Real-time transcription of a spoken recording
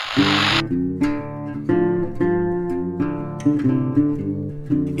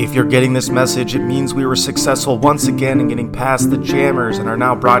If you're getting this message, it means we were successful once again in getting past the jammers and are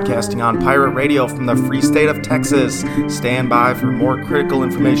now broadcasting on pirate radio from the free state of Texas. Stand by for more critical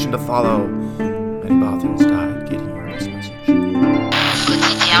information to follow. Many Bothans died getting you this message.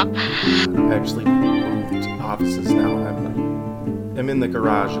 I've actually moved offices now. I'm in the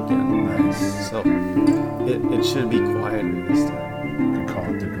garage again. Nice. So it should be quieter this time. You could call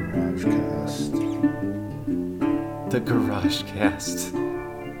it the Garage Cast. The Garage Cast.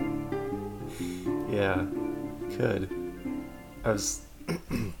 Yeah, could. I was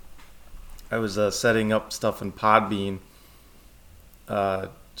setting up stuff in Podbean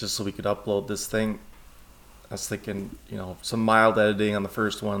just so we could upload this thing. I was thinking, some mild editing on the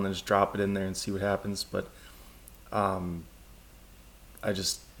first one, and then just drop it in there and see what happens. But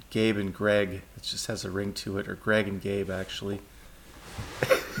Gabe and Greg, it just has a ring to it, or Greg and Gabe actually.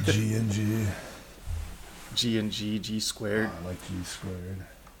 G and G. G and G, G squared. I like G squared.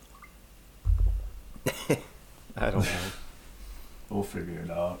 I don't know. We'll figure it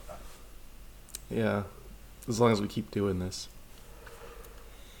out. Yeah, as long as we keep doing this.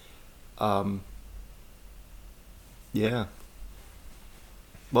 Yeah.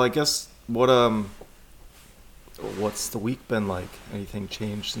 Well, I guess what's the week been like? Anything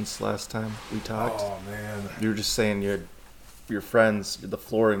changed since last time we talked? Oh man, You were just saying you had your friends, the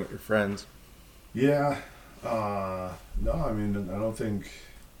flooring at your friends. yeah. No, I mean, I don't think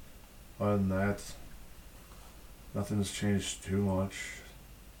other than that, nothing's changed too much.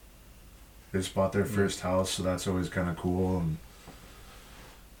 They just bought their first house, so that's always kind of cool. And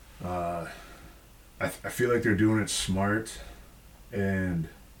I feel like they're doing it smart and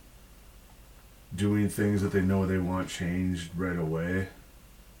doing things that they know they want changed right away.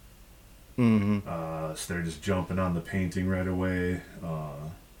 Mm-hmm. So they're just jumping on the painting right away.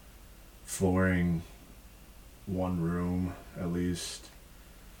 Flooring one room at least.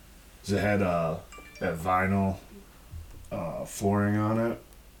 'Cause it had that vinyl flooring on it.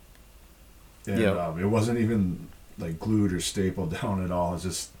 And Yep. it wasn't even like glued or stapled down at all. It's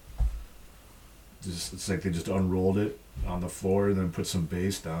just it's like they just unrolled it on the floor and then put some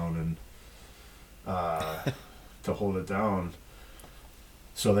base down and to hold it down.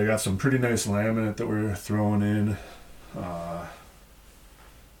 So they got some pretty nice laminate that we're throwing in.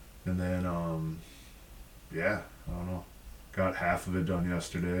 And then yeah, I don't know. Got half of it done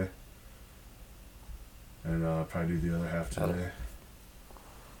yesterday. And probably do the other half today.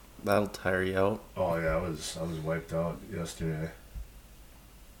 That'll tire you out. Oh yeah, I was wiped out yesterday.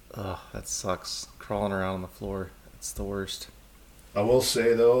 Ugh, that sucks. Crawling around on the floor. It's the worst. I will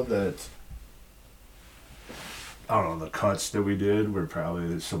say though that I don't know, the cuts that we did were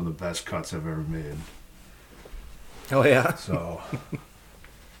probably some of the best cuts I've ever made. Oh yeah. So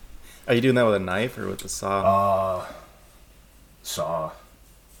Are you doing that with a knife or with a saw? saw.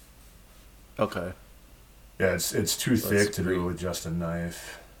 Okay. Yeah, it's too That's thick to great. do it with just a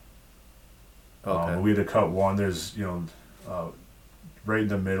knife. Okay. We had to cut one. There's right in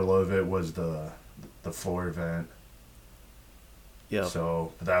the middle of it was the floor vent. Yeah.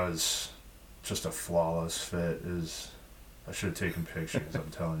 So that was just a flawless fit. I should have taken pictures.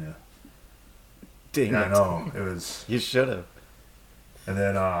 I'm telling you. Dang Yeah, it. I know it was. You should have. And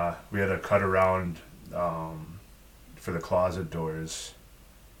then we had to cut around for the closet doors,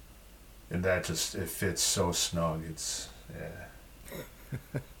 and that just it fits so snug. It's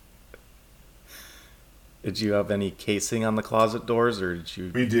yeah. Did you have any casing on the closet doors, or did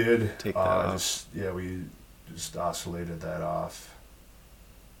you? We did Take that off. we just oscillated that off,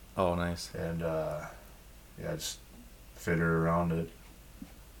 Oh, nice. and just fit her around it.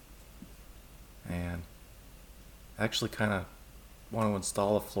 Man, I actually kind of want to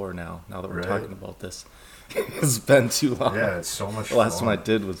install a floor now. Now that we're Right. talking about this, it's been too long. Yeah, it's so much The last fun. one I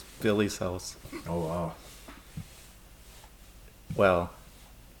did was Billy's house. Oh wow. Well,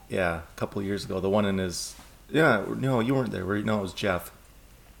 yeah, a couple of years ago. The one in his. Yeah, no, you weren't there. No, it was Jeff.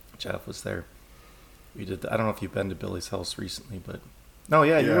 Jeff was there. We did. I don't know if you've been to Billy's house recently, but no,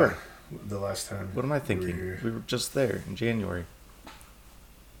 yeah, you were. The last time. What am I we were thinking? here. We were just there in January.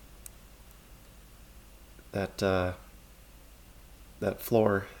 That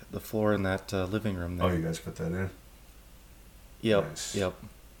floor, the floor in that living room there. Oh, you guys put that in? Yep. Nice. Yep.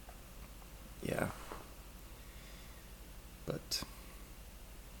 Yeah. But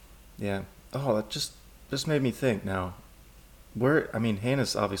yeah. Oh, that just made me think now.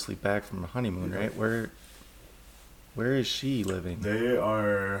 Hannah's obviously back from a honeymoon, Yeah. right? Where is she living? They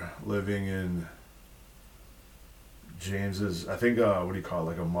are living in James's, I think, what do you call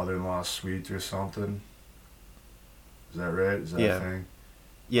it, like a mother-in-law suite or something? Is that right? Is that Yeah. a thing?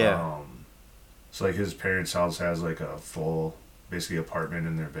 Yeah. So like his parents' house has like a full, basically apartment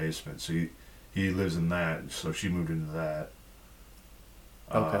in their basement. So he lives in that. So she moved into that.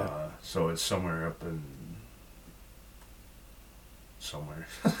 Okay. So it's somewhere up in somewhere.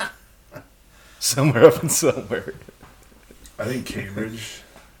 Somewhere up in somewhere. I think Cambridge.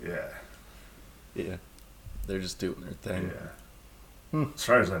 Yeah. Yeah. They're just doing their thing. Yeah. As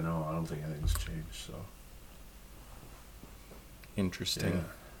far as I know, I don't think anything's changed. So interesting.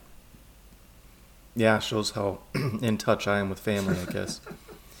 Yeah, shows how in touch I am with family, I guess.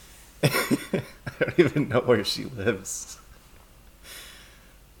 I don't even know where she lives.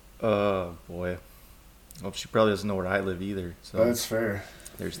 Oh, boy. Well, she probably doesn't know where I live either. So that's fair.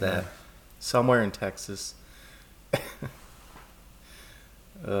 There's that. Somewhere in Texas.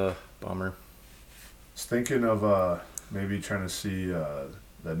 Bummer. I was thinking of maybe trying to see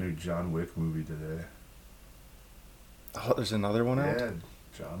that new John Wick movie today. Oh, there's another one out? Yeah,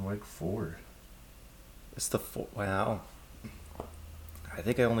 John Wick 4. It's the wow. I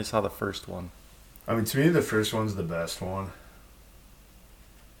think I only saw the first one. I mean, to me, the first one's the best one.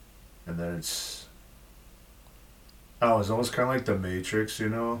 And then it's almost kind of like The Matrix, you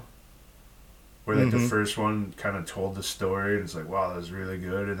know? Where like the first one kind of told the story, and it's like, wow, that was really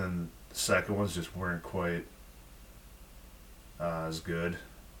good. And then the second ones just weren't quite as good.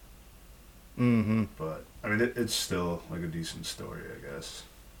 Mm-hmm. But, I mean, it's still like a decent story, I guess.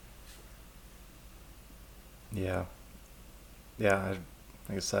 Yeah. Yeah,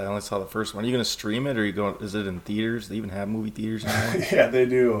 like I said, I only saw the first one. Are you going to stream it, or are you going? Is it in theaters? They even have movie theaters anymore? Yeah, they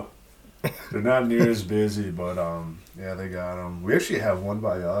do. They're not near as busy, but yeah, they got them. We actually have one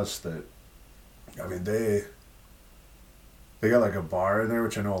by us that, I mean, they got like a bar in there,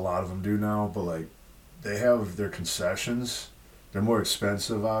 which I know a lot of them do now, but like they have their concessions. They're more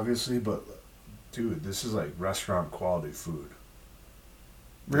expensive, obviously, but dude, this is like restaurant quality food.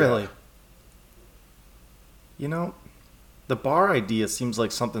 Really? Yeah. You know, the bar idea seems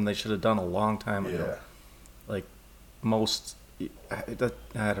like something they should have done a long time ago. Yeah. Like most,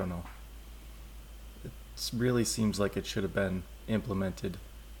 I don't know. It really seems like it should have been implemented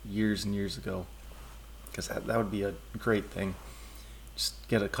years and years ago. Because that would be a great thing. Just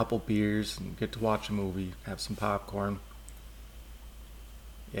get a couple beers and get to watch a movie, have some popcorn.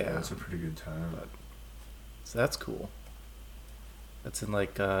 Yeah, that's a pretty good time. So that's cool. That's in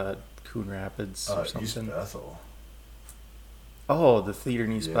like Coon Rapids or something. East Bethel. Oh, the theater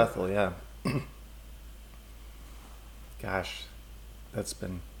in East Bethel, yeah. Gosh, that's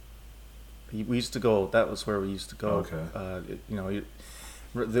been. We used to go. That was where we used to go. Okay.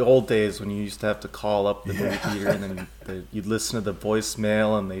 The old days when you used to have to call up the movie theater and then you'd listen to the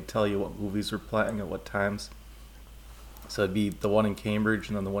voicemail and they'd tell you what movies were playing at what times. So it'd be the one in Cambridge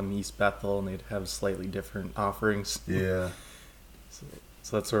and then the one in East Bethel, and they'd have slightly different offerings. Yeah. So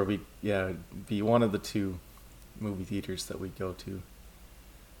that's where it'd be one of the two movie theaters that we'd go to.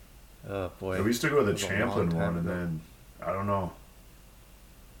 Oh, boy. Yeah, we used to go to the Champlain one, and then, I don't know,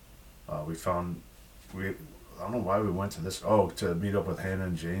 I don't know why we went to this. Oh, to meet up with Hannah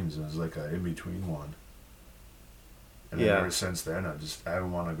and James. It was like an in-between one. And then ever since then, I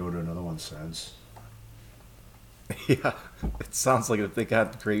haven't want to go to another one since. Yeah, it sounds like if they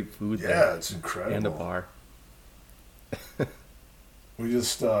got great food there. Yeah, it's incredible. And a bar. We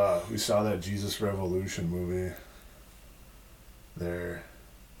just, we saw that Jesus Revolution movie there.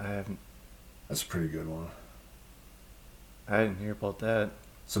 I haven't. That's a pretty good one. I didn't hear about that.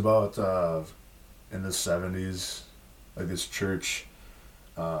 It's about, in the 70s, like this church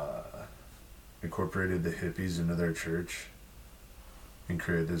incorporated the hippies into their church and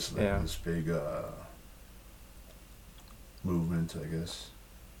created this this big movement, I guess.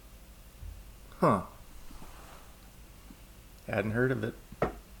 Huh. Hadn't heard of it. I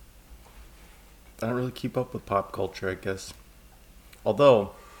don't really keep up with pop culture, I guess.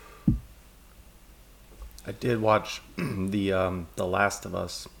 Although I did watch the Last of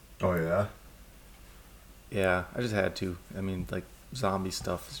Us. Oh yeah. Yeah, I just had to. I mean, like, zombie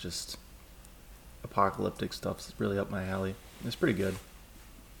stuff is just... Apocalyptic stuff is really up my alley. It's pretty good.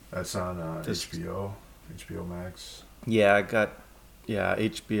 That's on HBO Max. Yeah, I got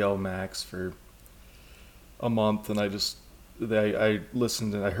HBO Max for a month, and I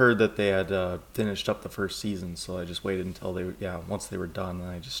listened and I heard that they had finished up the first season, so I just waited until once they were done, and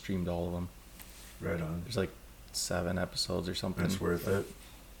I just streamed all of them. Right on. There's like 7 episodes or something. It's worth it.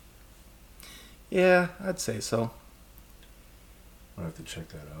 Yeah, I'd say so. I'll have to check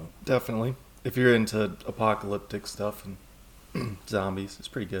that out. Definitely. If you're into apocalyptic stuff and zombies, it's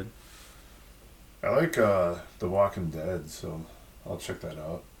pretty good. I like The Walking Dead, so I'll check that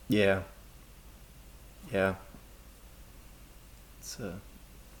out. Yeah. Yeah. It's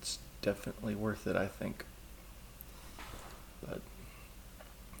definitely worth it, I think. But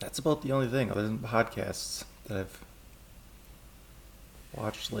that's about the only thing other than podcasts that I've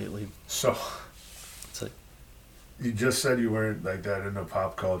watched lately. So, It's like, you just said you weren't like that into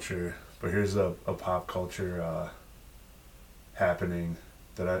pop culture, but here's a pop culture happening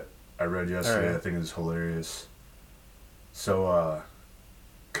that I read yesterday. Alright. I think is hilarious. So,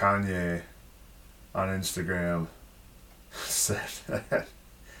 Kanye on Instagram said that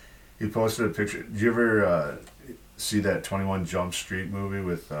he posted a picture. Did you ever see that 21 Jump Street movie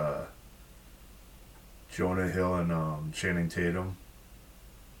with Jonah Hill and Channing Tatum?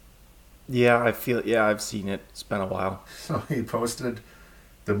 yeah, I've seen it. It's been a while. So he posted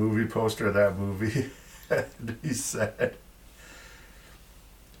the movie poster of that movie, and he said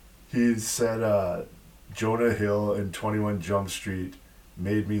Jonah Hill in 21 Jump Street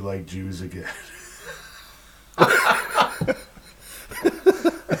made me like Jews again.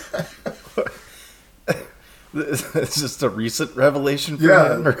 It's just a recent revelation for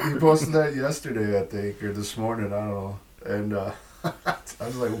him. Yeah, he posted that yesterday, I think, or this morning, I don't know. And I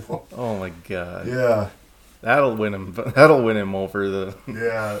was like, whoa. Oh my god. Yeah, That'll win him. That'll win him over the.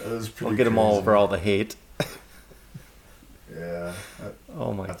 yeah, it was pretty We'll get him all crazy. over all the hate. Yeah,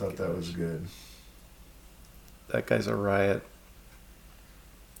 Oh my. I thought that was good. That guy's a riot.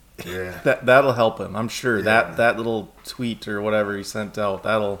 Yeah. That'll help him. I'm sure Yeah. that little tweet or whatever he sent out,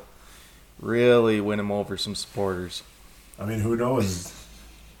 that'll really win him over some supporters. I mean, who knows?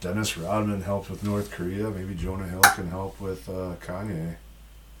 Dennis Rodman helped with North Korea. Maybe Jonah Hill can help with Kanye.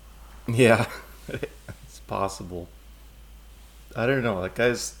 Yeah, it's possible. I don't know. That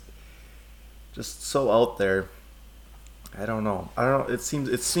guy's just so out there. I don't know. It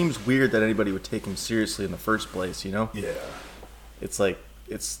seems weird that anybody would take him seriously in the first place. You know, Yeah. it's like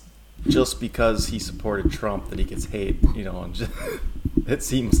it's just because he supported Trump that he gets hate. You know, and just, it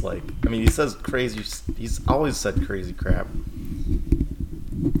seems like. I mean, he says crazy. He's always said crazy crap.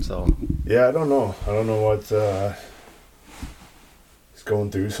 So Yeah, I don't know. I don't know what. He's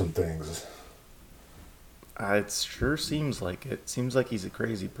going through some things. it sure seems like it. Seems like he's a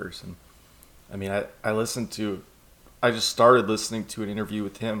crazy person. I mean, I just started listening to an interview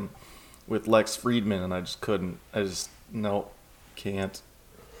with him, with Lex Friedman, and I just couldn't. No, can't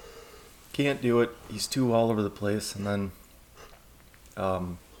do it. He's too all over the place. And then,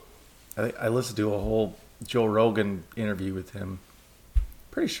 I listened to a whole Joe Rogan interview with him.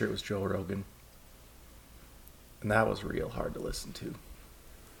 Pretty sure it was Joe Rogan, and that was real hard to listen to.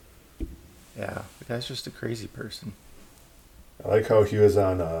 Yeah, the guy's just a crazy person. I like how he was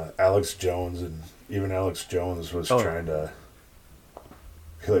on Alex Jones, and even Alex Jones was Oh. trying to.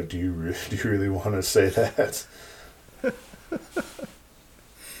 Be like, do you really want to say that?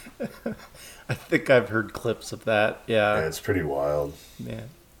 I think I've heard clips of that. Yeah, it's pretty wild. Man.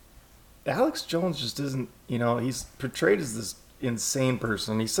 Alex Jones just isn't, he's portrayed as this insane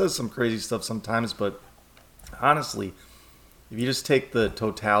person. He says some crazy stuff sometimes, but honestly, if you just take the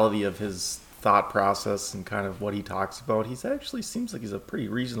totality of his thought process and kind of what he talks about, he actually seems like he's a pretty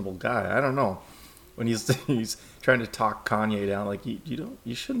reasonable guy. I don't know. When he's trying to talk Kanye down, like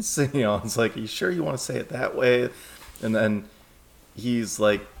you shouldn't say, it's like, are you sure you want to say it that way? And then he's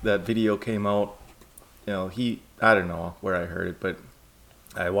like, that video came out, I don't know where I heard it, but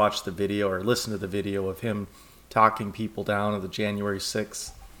I watched the video or listened to the video of him talking people down at the January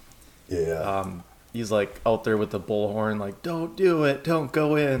 6th. Yeah. He's like out there with the bullhorn, like, don't do it, don't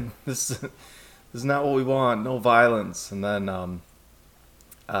go in. This is not what we want, no violence. And then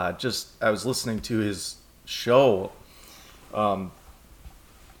I was listening to his show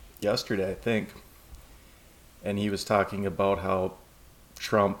yesterday, I think, and he was talking about how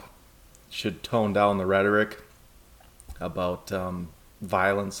Trump should tone down the rhetoric about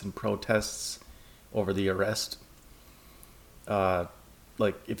violence and protests over the arrest.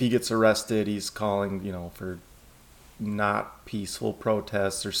 Like, if he gets arrested, he's calling, for not peaceful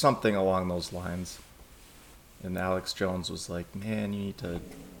protests or something along those lines. And Alex Jones was like, man, you need to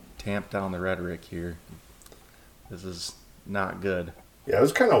tamp down the rhetoric here. This is not good. Yeah, it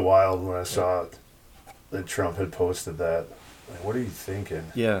was kind of wild when I saw that Trump had posted that. Like, what are you thinking?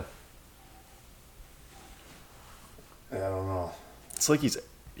 Yeah. I don't know. It's like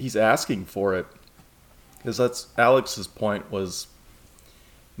he's asking for it. Because that's Alex's point was,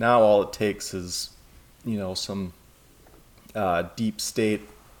 now all it takes is, some deep state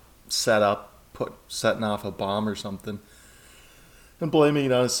setup, setting off a bomb or something, and blaming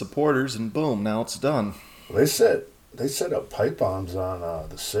it on his supporters, and boom, now it's done. Well, they set up pipe bombs on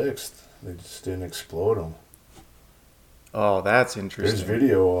the 6th. They just didn't explode them. Oh, that's interesting. There's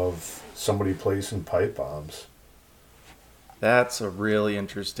video of somebody placing pipe bombs. That's a really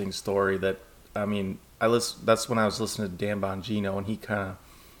interesting story. That's when I was listening to Dan Bongino, and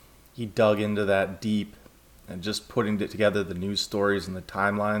he dug into that deep, and just putting it together, the news stories and the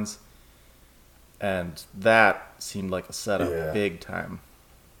timelines, and that seemed like a setup, big time.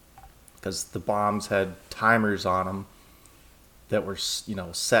 Because the bombs had timers on them that were,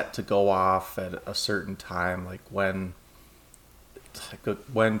 set to go off at a certain time, like when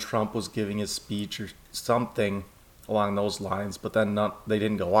Trump was giving his speech or something along those lines, but then they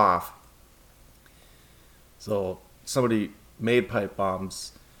didn't go off. So somebody made pipe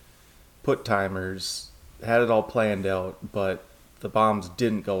bombs, put timers, had it all planned out, but the bombs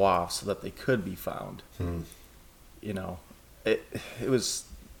didn't go off so that they could be found. It was,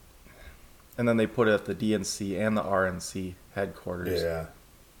 and then they put it at the DNC and the RNC headquarters. Yeah.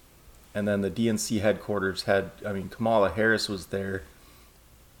 And then the DNC headquarters Kamala Harris was there,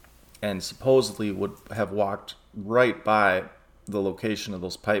 and supposedly would have walked right by the location of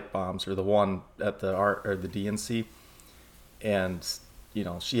those pipe bombs, or the one at the DNC, and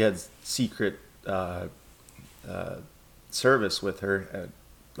she had secret service with her, and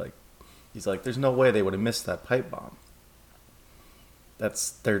he's like, there's no way they would have missed that pipe bomb.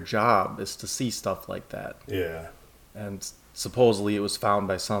 That's their job, is to see stuff like that. Yeah. And supposedly it was found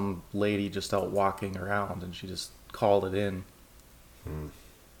by some lady just out walking around, and she just called it in.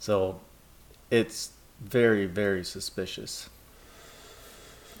 So it's very, very suspicious.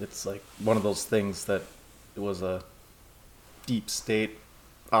 It's like one of those things that it was a deep state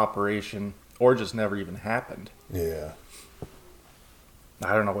operation, or just never even happened. Yeah.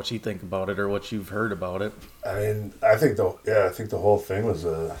 I don't know what you think about it, or what you've heard about it. I think the whole thing was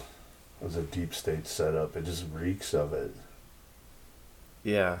a deep state setup. It just reeks of it.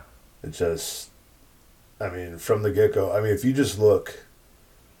 Yeah. It just, from the get-go, if you just look,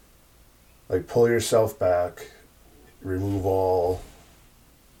 pull yourself back, remove all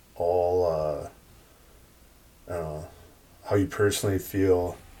I don't know, how you personally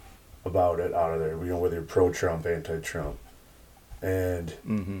feel about it out of there, whether you're pro-Trump, anti-Trump, and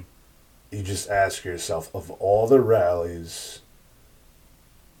you just ask yourself, of all the rallies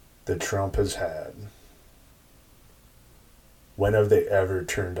that Trump has had, when have they ever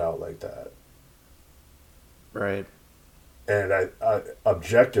turned out like that? Right. And I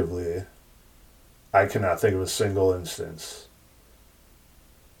objectively, I cannot think of a single instance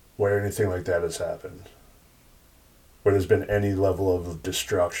where anything like that has happened, where there's been any level of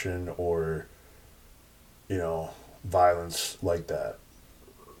destruction or, violence like that.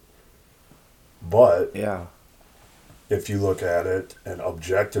 But yeah, if you look at it and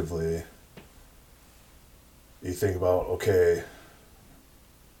objectively, you think about, okay,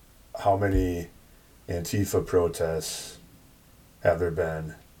 how many Antifa protests have there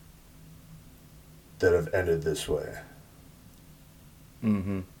been that have ended this way?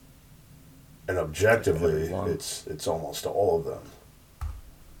 Mm-hmm. And objectively, it's almost all of them.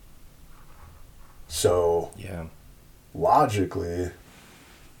 So, yeah, logically,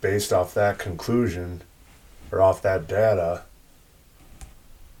 based off that conclusion, or off that data,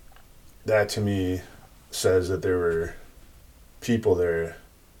 that to me says that there were people there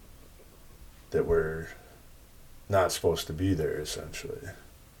that were not supposed to be there, essentially.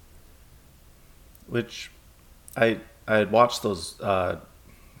 Which I had watched those.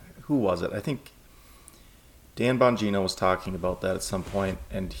 Who was it? I think Dan Bongino was talking about that at some point,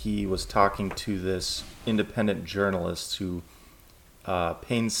 and he was talking to this independent journalist who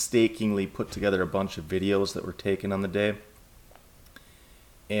painstakingly put together a bunch of videos that were taken on the day.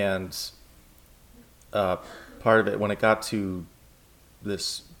 And part of it, when it got to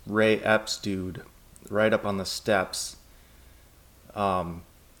this Ray Epps dude right up on the steps,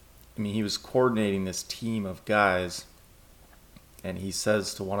 he was coordinating this team of guys, and he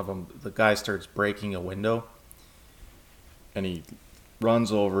says to one of them, the guy starts breaking a window, and he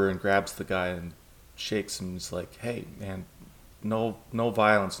runs over and grabs the guy and shakes him. He's like, hey, man, no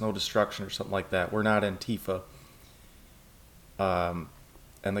violence, no destruction, or something like that. We're not Antifa. And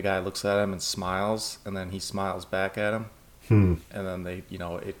the guy looks at him and smiles, and then he smiles back at him. And then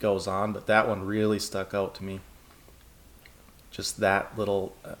it goes on. But that one really stuck out to me. Just that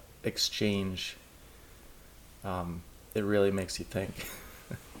little exchange. It really makes you think.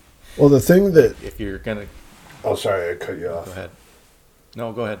 Well, the thing that... If you're going to... Oh, sorry, I cut you off. Go ahead.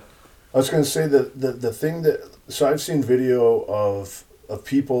 No, go ahead. I was going to say that the thing that... So I've seen video of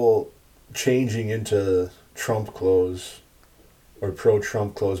people changing into Trump clothes or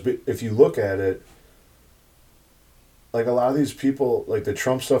pro-Trump clothes. But if you look at it, a lot of these people, the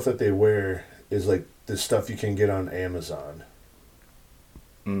Trump stuff that they wear is the stuff you can get on Amazon.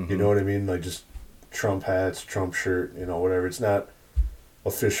 Mm-hmm. You know what I mean? Just Trump hats, Trump shirt, whatever. It's not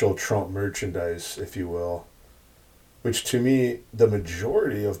official Trump merchandise, if you will. Which to me, the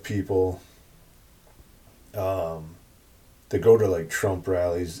majority of people that go to like Trump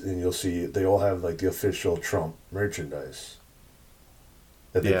rallies, and you'll see they all have like the official Trump merchandise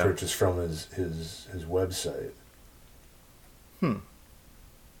that they purchase from his website.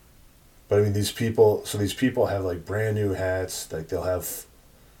 But I mean, these people have like brand new hats. Like they'll have,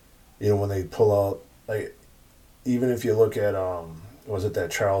 when they pull out, like, even if you look at was it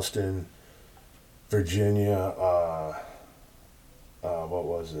that Charleston, Virginia, what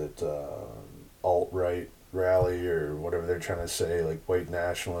was it, alt-right rally or whatever they're trying to say, like white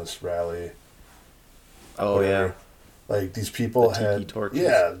nationalist rally. Oh, whatever. Yeah. Like these people had, torches.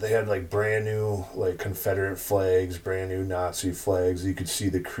 They had like brand new like Confederate flags, brand new Nazi flags. You could see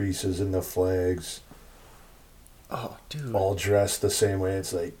the creases in the flags. Oh, dude. All dressed the same way.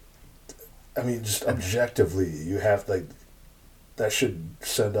 It's like, I mean, just objectively, you have like, that should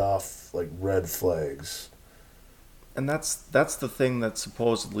send off like red flags. And that's the thing that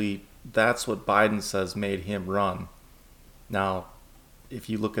supposedly, that's what Biden says made him run. Now, if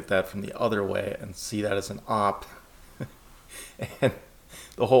you look at that from the other way and see that as an op, and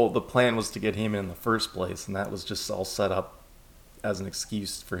the plan was to get him in the first place, and that was just all set up as an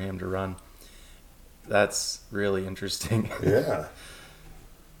excuse for him to run. That's really interesting. Yeah.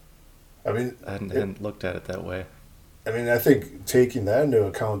 I mean, I hadn't looked at it that way. I mean, I think taking that into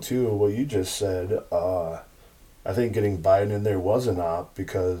account too, what you just said, I think getting Biden in there was an op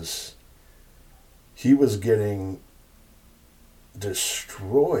because he was getting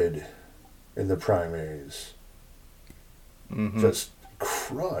destroyed in the primaries. Mm-hmm. Just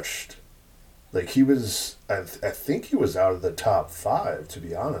crushed. Like he was, I think he was out of the top 5, to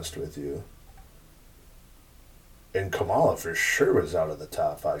be honest with you. And Kamala for sure was out of the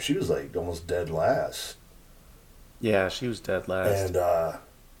top 5. She was like almost dead last. Yeah, she was dead last.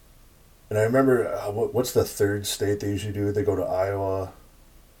 And I remember, what's the third state they usually do? They go to Iowa.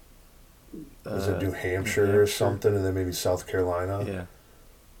 Was it New Hampshire or something? And then maybe South Carolina? Yeah.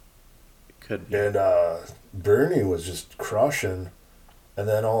 It could be. And Bernie was just crushing. And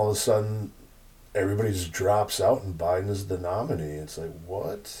then all of a sudden, everybody just drops out and Biden is the nominee. It's like,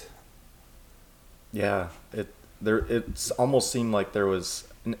 what? Yeah. It almost seemed like there was...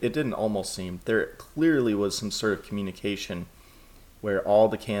 It didn't almost seem. There clearly was some sort of communication where all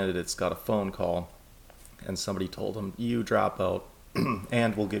the candidates got a phone call and somebody told them, you drop out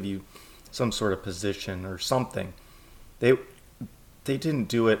and we'll give you some sort of position or something. They didn't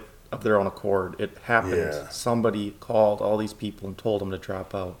do it of their own accord. It happened. Yeah. Somebody called all these people and told them to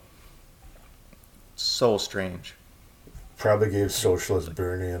drop out. So strange. Probably gave Socialist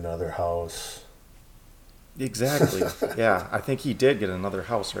Bernie another house. Exactly. Yeah, I think he did get another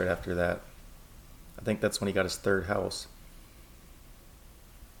house right after that. I think that's when he got his third house.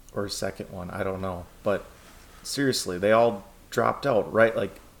 Or his second one, I don't know. But seriously, they all dropped out, right?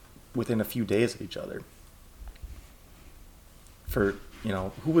 Like, within a few days of each other. For,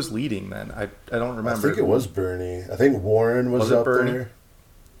 who was leading then? I don't remember. I think it was Bernie. I think Warren was up Bernie? there.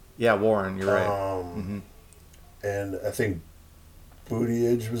 Yeah, Warren, you're right. And I think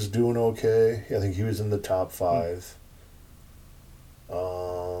Buttigieg was doing okay. I think he was in the top 5.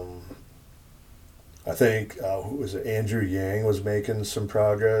 I think who was it? Andrew Yang was making some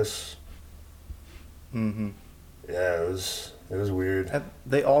progress. Mm-hmm. Yeah, it was weird. And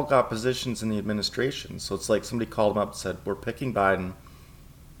they all got positions in the administration, so it's like somebody called them up and said, "We're picking Biden.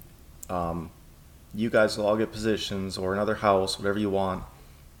 You guys will all get positions or another house, whatever you want.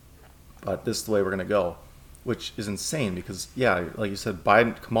 But this is the way we're gonna go." Which is insane because, yeah, like you said,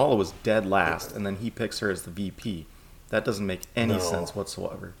 Kamala was dead last, and then he picks her as the VP. That doesn't make any sense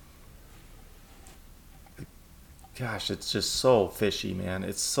whatsoever. Gosh, it's just so fishy, man.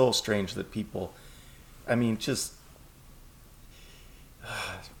 It's so strange that people... I mean, just...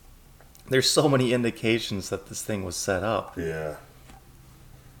 there's so many indications that this thing was set up. Yeah.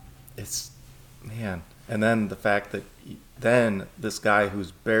 It's... Man. And then the fact that then this guy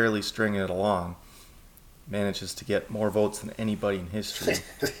who's barely stringing it along manages to get more votes than anybody in history.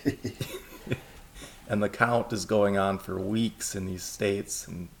 And the count is going on for weeks in these states,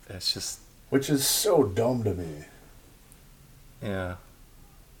 and it's just... Which is so dumb to me. Yeah.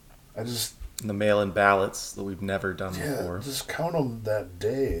 I just... And the mail-in ballots that we've never done before. Just count them that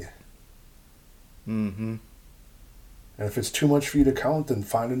day. Mm-hmm. And if it's too much for you to count, then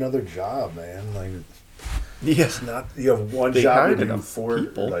find another job, man. Like... Yeah. It's not, you have one job to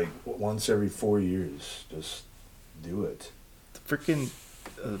do like once every 4 years. Just do it. The freaking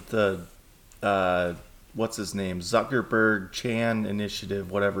what's his name? Zuckerberg Chan initiative,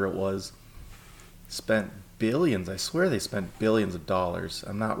 whatever it was. spent billions. I swear they spent billions of dollars.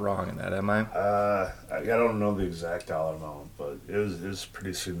 I'm not wrong in that, am I? I don't know the exact dollar amount, but it was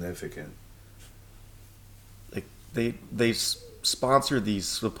pretty significant. Like they sponsor these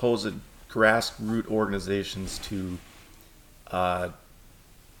supposed grassroots organizations to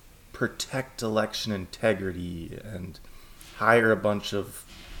protect election integrity and hire a bunch of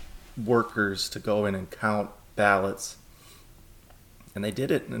workers to go in and count ballots. And they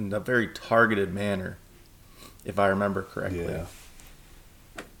did it in a very targeted manner, if I remember correctly. Yeah.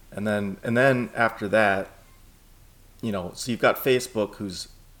 And then after that, so you've got Facebook, who's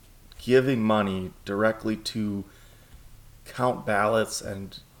giving money directly to count ballots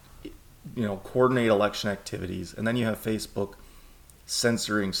and coordinate election activities. And then you have Facebook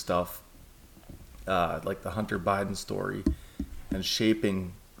censoring stuff, like the Hunter Biden story, and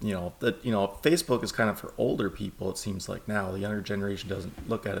shaping, Facebook is kind of for older people, it seems like now. The younger generation doesn't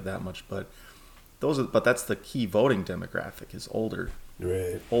look at it that much, but that's the key voting demographic, is older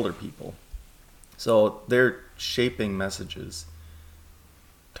people. So they're shaping messages,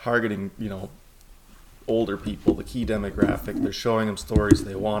 targeting, older people, the key demographic. They're showing them stories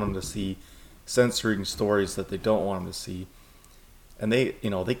they want them to see, censoring stories that they don't want them to see. And they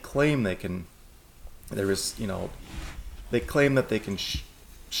claim they can, they claim that they can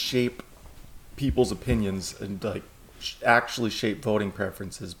shape people's opinions and actually shape voting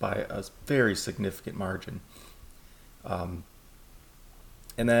preferences by a very significant margin. And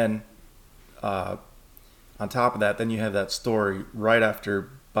then on top of that, then you have that story right after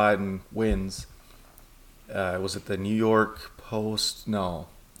Biden wins. Was it the New York Post? No,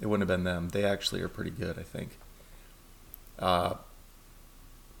 it wouldn't have been them. They actually are pretty good, I think.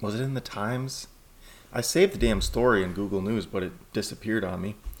 Was it in the Times? I saved the damn story in Google News, but it disappeared on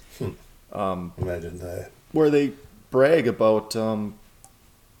me. Imagine that. Where they brag about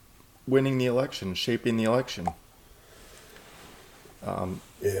winning the election, shaping the election.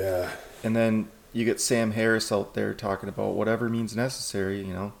 Yeah. And then you get Sam Harris out there talking about whatever means necessary,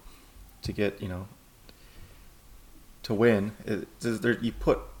 to get, to win. You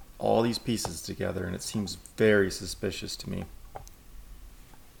put all these pieces together, and it seems very suspicious to me.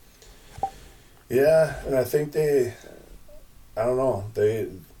 Yeah, and I think they are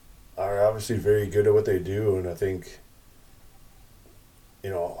obviously very good at what they do, and I think,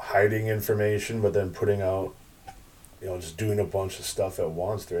 hiding information, but then putting out, just doing a bunch of stuff at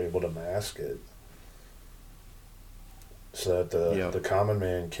once, they're able to mask it. So that the common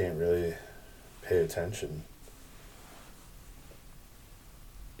man can't really pay attention.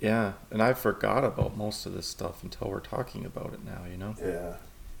 Yeah, and I forgot about most of this stuff until we're talking about it now, Yeah.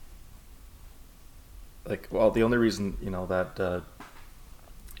 The only reason, that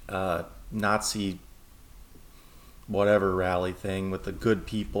Nazi whatever rally thing with the good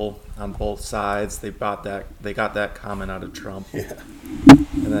people on both sides, they got that comment out of Trump. Yeah.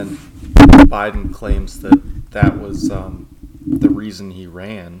 And then Biden claims that was the reason he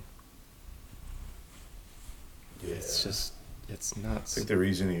ran. Yeah. It's nuts. I think the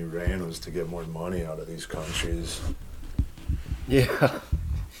reason he ran was to get more money out of these countries. Yeah.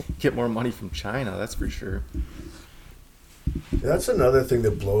 Get more money from China, that's for sure. That's another thing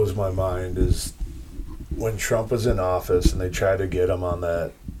that blows my mind is when Trump was in office and they tried to get him on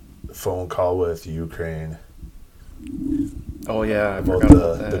that phone call with Ukraine. Oh yeah, I about forgot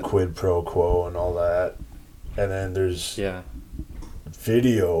about that. The quid pro quo and all that. And then there's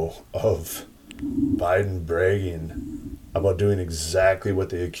video of Biden bragging about doing exactly what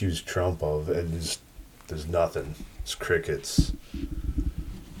they accused Trump of, and there's nothing. It's crickets.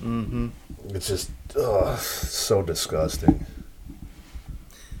 Mm-hmm. It's just so disgusting.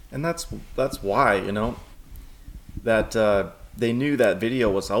 And that's why, that they knew that video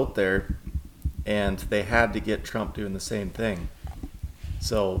was out there, and they had to get Trump doing the same thing.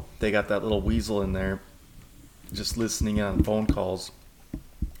 So they got that little weasel in there, just listening in on phone calls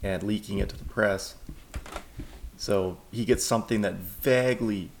and leaking it to the press. So he gets something that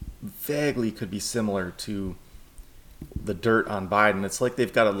vaguely could be similar to the dirt on Biden. It's like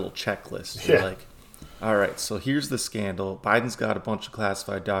they've got a little checklist. Yeah. Like, all right, so here's the scandal. Biden's got a bunch of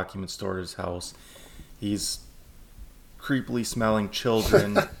classified documents stored at his house. He's creepily smelling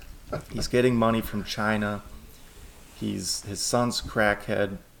children. He's getting money from China. His son's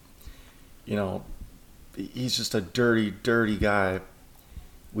crackhead. He's just a dirty, dirty guy.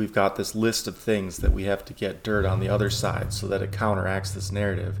 We've got this list of things that we have to get dirt on the other side so that it counteracts this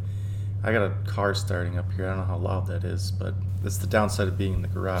narrative. I got a car starting up here. I don't know how loud that is, but that's the downside of being in the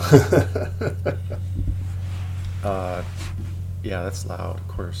garage. Yeah, that's loud, of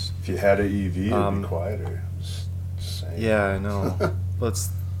course. If you had an EV, it'd be quieter. Just saying. Yeah, I know. But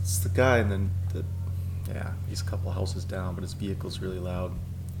it's the guy in the Yeah, he's a couple houses down, but his vehicle's really loud.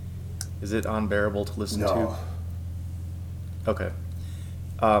 Is it unbearable to listen No. to? Okay.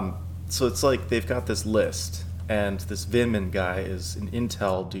 So it's like they've got this list, and this Vindman guy is an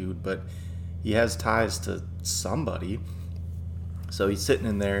Intel dude, but he has ties to somebody. So he's sitting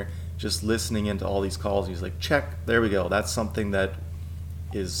in there just listening into all these calls. He's like, check, there we go. That's something that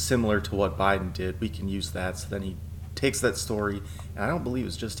is similar to what Biden did. We can use that. So then he takes that story, and I don't believe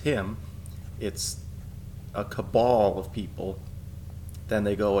it's just him. It's a cabal of people. Then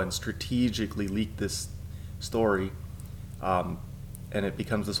they go and strategically leak this story, and it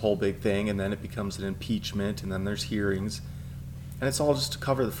becomes this whole big thing, and then it becomes an impeachment, and then there's hearings, and it's all just to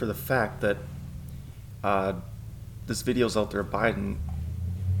cover for the fact that this video's out there of Biden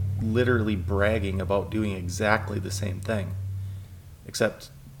literally bragging about doing exactly the same thing, except,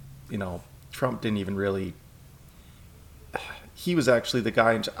 Trump didn't even really. He was actually the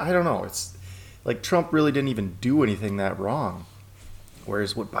guy. I don't know. It's like Trump really didn't even do anything that wrong.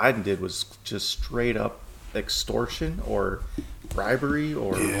 Whereas what Biden did was just straight up extortion or bribery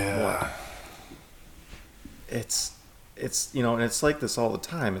or what. It's and it's like this all the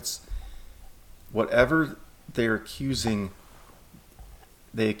time. It's whatever they're accusing,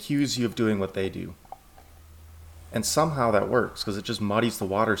 they accuse you of doing what they do. And somehow that works because it just muddies the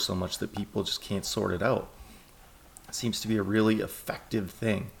water so much that people just can't sort it out. It seems to be a really effective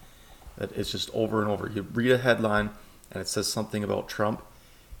thing that it's just over and over. You read a headline and it says something about Trump,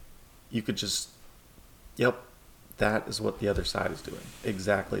 you could just, yep, that is what the other side is doing.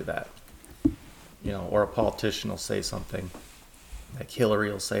 Exactly that. Or a politician will say something, like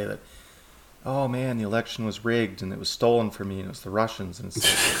Hillary will say that, oh man, the election was rigged and it was stolen from me and it was the Russians. And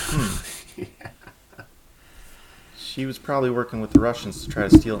it's like, yeah. She was probably working with the Russians to try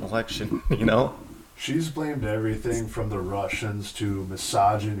to steal an election, She's blamed everything from the Russians to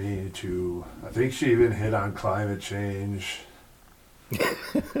misogyny to, I think she even hit on climate change.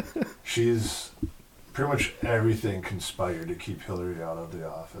 She's pretty much everything conspired to keep Hillary out of the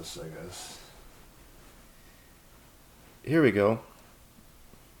office, I guess. Here we go.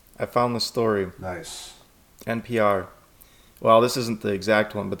 I found the story. Nice. NPR. Well, this isn't the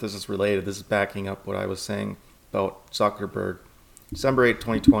exact one, but this is related. This is backing up what I was saying about Zuckerberg. December 8,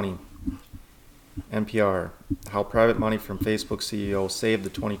 2020. NPR. How private money from Facebook CEO saved the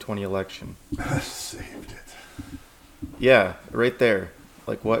 2020 election. Saved it. Yeah, right there.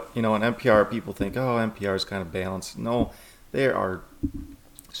 Like what, on NPR, people think, oh, NPR is kind of balanced. No, they are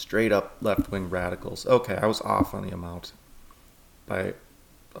straight up left-wing radicals. Okay, I was off on the amount by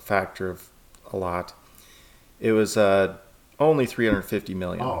a factor of a lot. It was only $350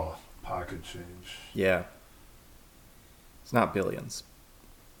 million. Oh, pocket change. Yeah. It's not billions.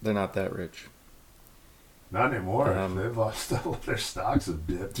 They're not that rich. Not anymore. They've lost all their stocks have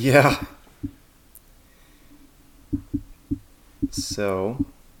dipped. Yeah. So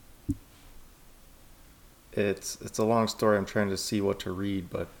it's a long story. I'm trying to see what to read,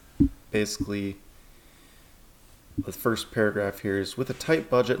 but basically the first paragraph here is, with a tight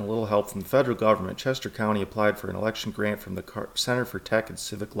budget and a little help from the federal government, Chester County applied for an election grant from the Center for Tech and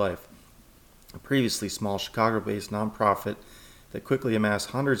Civic Life, a previously small Chicago-based nonprofit that quickly amassed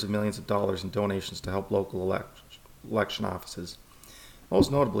hundreds of millions of dollars in donations to help local election offices. Most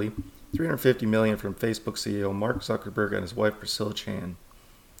notably, $350 million from Facebook CEO Mark Zuckerberg and his wife Priscilla Chan.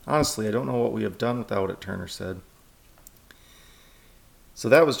 Honestly, I don't know what we have done without it, Turner said. So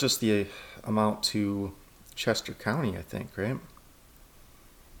that was just the amount to Chester County, I think, right?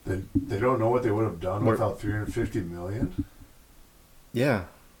 They don't know what they would have done without $350 million? Yeah.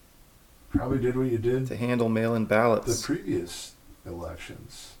 Probably did what you did to handle mail-in ballots. The previous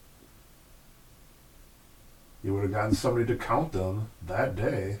elections. You would have gotten somebody to count them that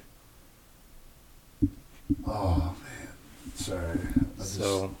day. Oh, man. Sorry.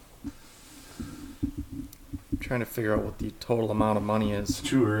 I'm trying to figure out what the total amount of money is. It's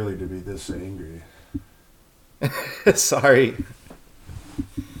too early to be this angry. Sorry.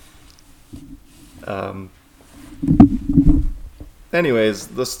 Anyways,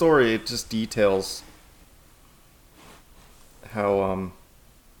 the story, it just details how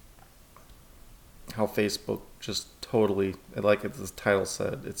Facebook just totally, like the title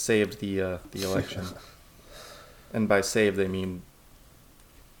said, it saved the election. And by save, they mean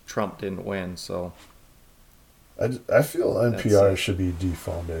Trump didn't win, so. I feel NPR should be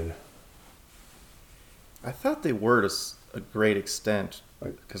defunded. I thought they were to a great extent,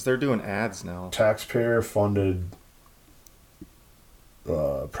 because they're doing ads now. Taxpayer-funded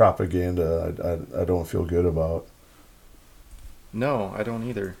propaganda, I don't feel good about. No, I don't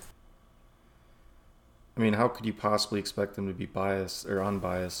either. I mean, how could you possibly expect them to be biased or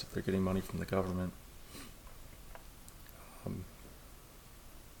unbiased if they're getting money from the government?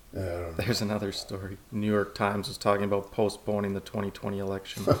 There's another story. New York Times was talking about postponing the 2020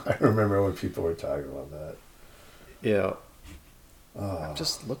 election. I remember when people were talking about that. Yeah. I'm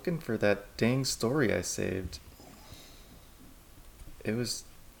just looking for that dang story I saved. It was,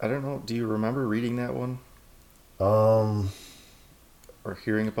 I don't know, do you remember reading that one? Or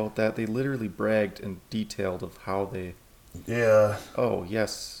hearing about that? They literally bragged and detailed of how they... Yeah. Oh,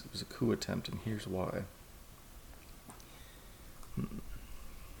 yes, it was a coup attempt, and here's why.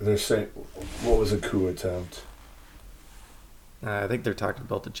 They're saying, what was a coup attempt? I think they're talking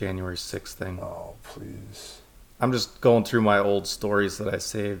about the January 6th thing. Oh, please. I'm just going through my old stories that I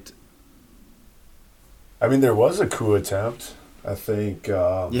saved. I mean, there was a coup attempt, I think.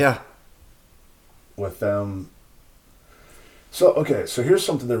 Yeah. With them. So, okay, so here's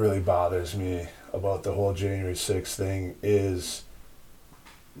something that really bothers me about the whole January 6th thing is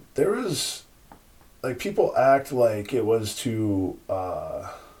there was, like, people act like it was to,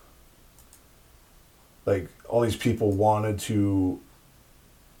 like, all these people wanted to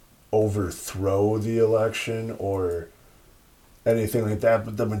overthrow the election or anything like that,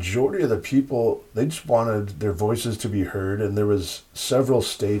 but the majority of the people, they just wanted their voices to be heard, and there was several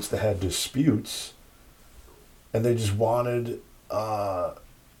states that had disputes, and they just wanted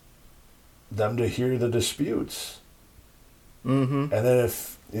them to hear the disputes. Mm-hmm. And then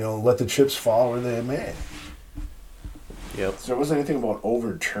if, let the chips fall where they may. Yep. So there wasn't anything about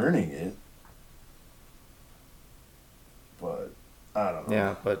overturning it. But, I don't know.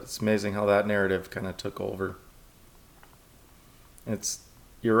 Yeah, but it's amazing how that narrative kind of took over.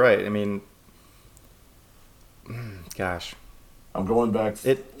 You're right. I mean, gosh. I'm going back.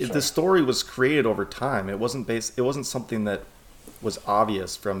 The story was created over time. It wasn't something that was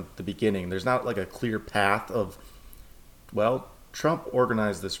obvious from the beginning. There's not like a clear path of, well, Trump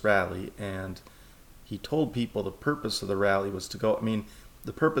organized this rally and he told people the purpose of the rally was to go. I mean,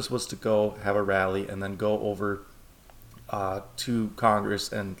 the purpose was to go have a rally and then go over to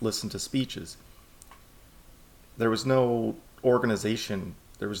Congress and listen to speeches. There was no organization.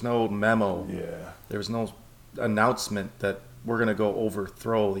 There was no memo. Yeah. There was no announcement that we're going to go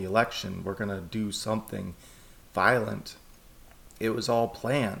overthrow the election. We're going to do something violent. It was all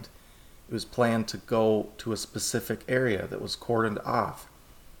planned. It was planned to go to a specific area that was cordoned off.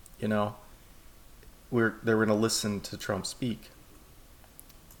 They were going to listen to Trump speak.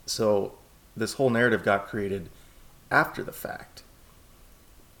 So this whole narrative got created after the fact.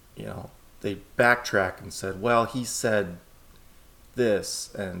 They backtrack and said, well, he said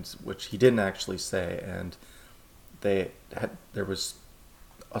this, and which he didn't actually say, and there was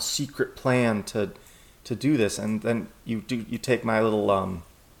a secret plan to do this, and then you take my little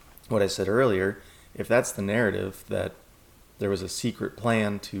what I said earlier. If that's the narrative, that there was a secret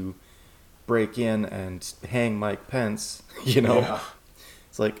plan to break in and hang Mike Pence, Yeah.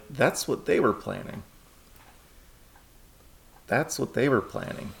 It's like that's what they were planning. That's what they were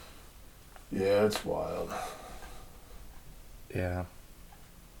planning. Yeah, it's wild. Yeah.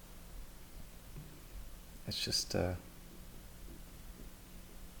 It's just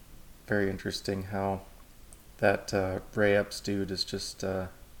very interesting how that Ray Epps dude is just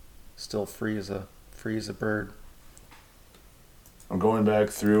still free as a bird. I'm going back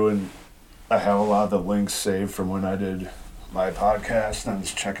through and I have a lot of the links saved from when I did my podcast, and I'm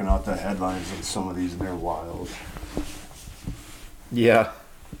just checking out the headlines on some of these, and they're wild. Yeah.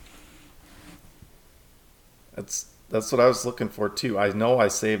 That's what I was looking for too. I know I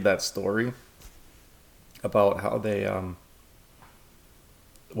saved that story about how they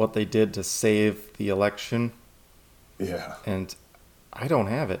what they did to save the election. Yeah. And I don't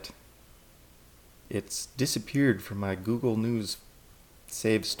have it. It's disappeared from my Google News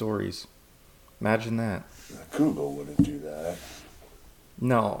saved stories. Imagine that. Google wouldn't do that.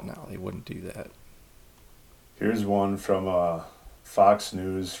 No, they wouldn't do that. Here's one from Fox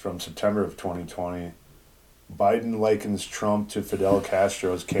News from September of 2020. Biden likens Trump to Fidel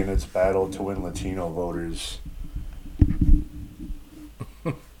Castro's candidate's battle to win Latino voters.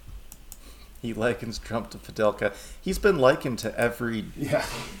 He likens Trump to Fidel Castro. He's been likened to every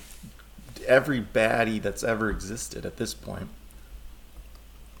baddie that's ever existed at this point.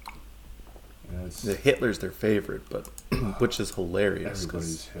 Hitler's their favorite, but which is hilarious.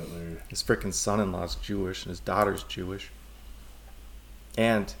 Everybody's Hitler. His freaking son-in-law's Jewish and his daughter's Jewish.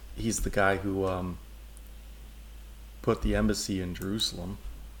 And he's the guy who put the embassy in Jerusalem.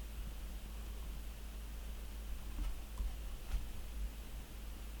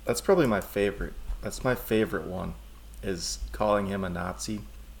 That's probably my favorite. That's my favorite one, is calling him a Nazi.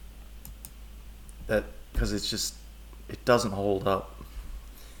 Because it doesn't hold up.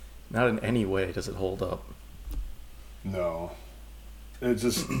 Not in any way does it hold up. No. It's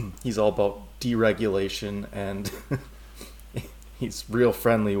just He's all about deregulation, and he's real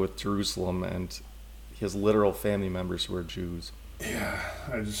friendly with Jerusalem, and he has literal family members who are Jews. yeah.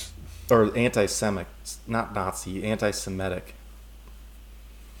 Or anti-Semitic, not Nazi, anti-Semitic.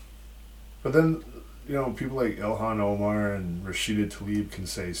 But then, people like Ilhan Omar and Rashida Tlaib can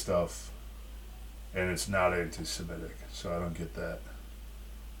say stuff, and it's not anti-Semitic. So I don't get that.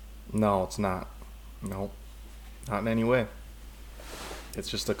 No, it's not. No, not in any way. It's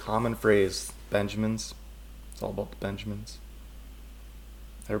just a common phrase. Benjamins. It's all about the Benjamins.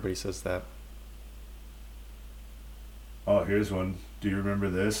 Everybody says that. Oh, here's one. Do you remember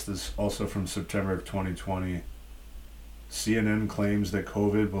this? This is also from September of 2020. CNN claims that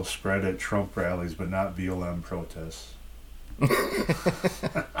COVID will spread at Trump rallies, but not BLM protests.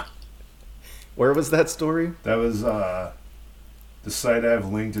 Where was that story? That was, the site I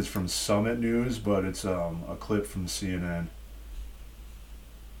have linked is from Summit News, but it's a clip from CNN.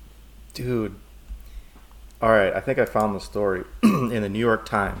 Dude. Alright, I think I found the story in the New York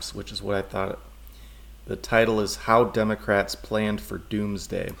Times, which is what I thought. The title is How Democrats Planned for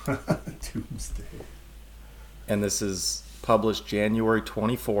Doomsday. Doomsday. And this is published January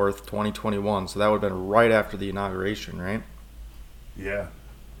 24th, 2021. So that would have been right after the inauguration, right? Yeah.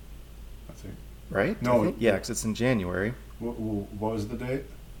 I think. Right? No. Yeah, because it's in January. What was the date?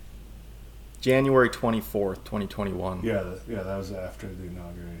 January 24th, 2021. Yeah, that was after the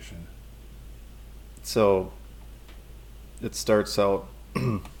inauguration. So it starts out,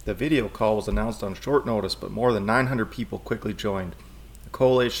 the video call was announced on short notice, but more than 900 people quickly joined. A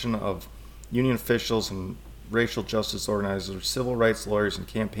coalition of union officials and racial justice organizers, civil rights lawyers, and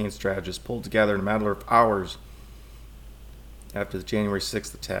campaign strategists pulled together in a matter of hours after the January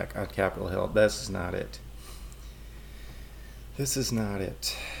 6th attack on Capitol Hill. This is not it. This is not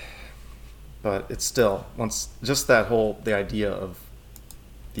it. But it's still, the idea of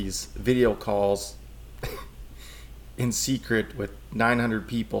these video calls in secret with 900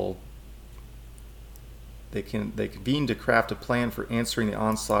 people, they convened to craft a plan for answering the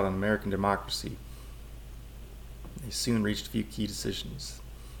onslaught on American democracy. They soon reached a few key decisions.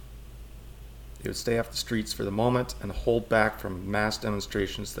 They would stay off the streets for the moment and hold back from mass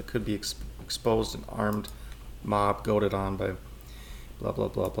demonstrations that could be exposed an armed mob goaded on by blah blah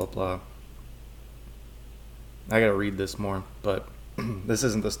blah blah blah. I gotta read this more, but this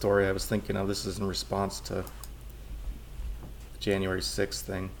isn't the story I was thinking of. This is in response to the January 6th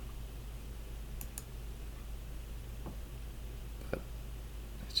thing. But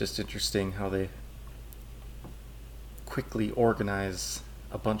it's just interesting how they quickly organize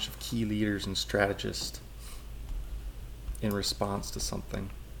a bunch of key leaders and strategists in response to something.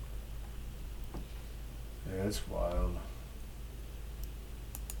 Yeah, it's wild.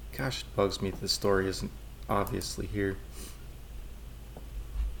 Gosh, it bugs me that this story isn't obviously here.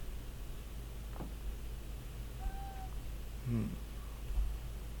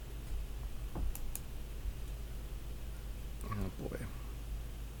 Oh boy.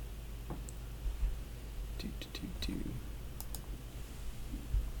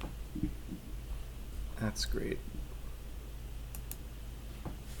 That's great.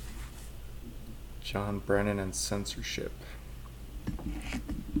 John Brennan and censorship.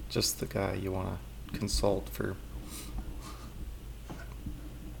 Just the guy you want to consult for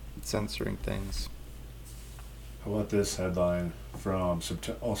censoring things. How about this headline from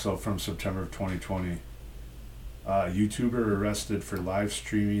September of 2020? YouTuber arrested for live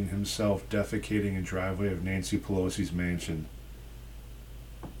streaming himself defecating in driveway of Nancy Pelosi's mansion.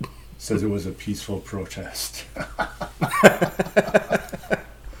 Says it was a peaceful protest.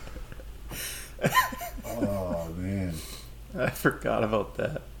 Oh man, I forgot about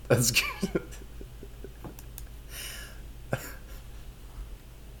that. That's good.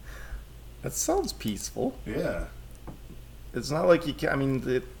 That sounds peaceful. yeah. It's not like you can. I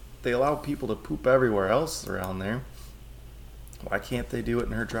mean, they allow people to poop everywhere else around there. Why can't they do it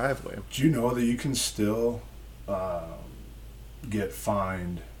in her driveway? Do you know that you can still get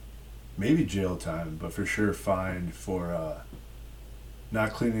fined, maybe jail time, but for sure fined for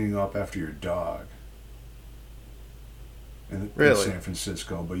not cleaning up after your dog in San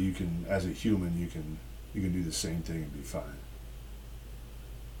Francisco? But you can, as a human, you can do the same thing and be fine.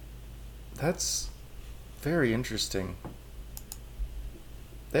 That's very interesting.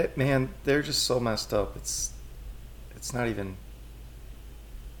 That man, they're just so messed up. It's not even.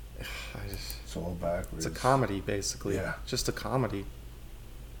 It's all backwards. It's a comedy, basically. Yeah. Just a comedy.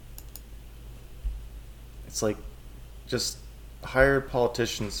 It's like, just hire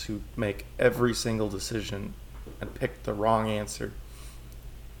politicians who make every single decision and pick the wrong answer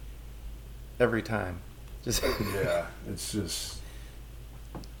every time. Just Yeah, it's just.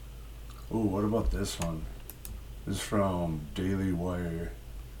 Oh, what about this one? This is from Daily Wire,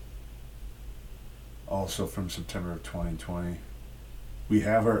 also from September of 2020. We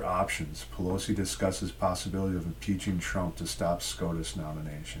have our options. Pelosi discusses possibility of impeaching Trump to stop SCOTUS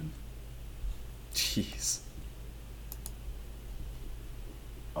nomination. Jeez.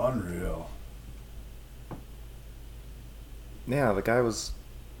 Unreal. Yeah, the guy was,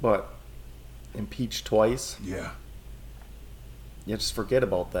 what, impeached twice? Yeah. Yeah, just forget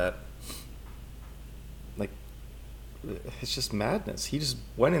about that. Like, it's just madness. He just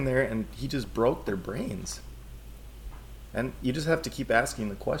went in there and he just broke their brains. And you just have to keep asking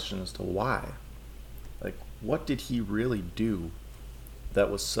the question as to why. Like, what did he really do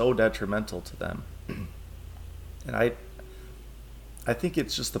that was so detrimental to them? And I think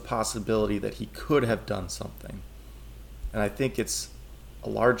it's just the possibility that he could have done something. And I think it's a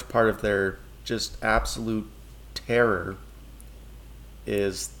large part of their just absolute terror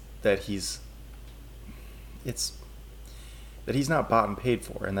is that he's not bought and paid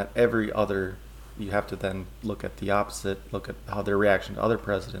for, and that every other, you have to then look at the opposite, look at how their reaction to other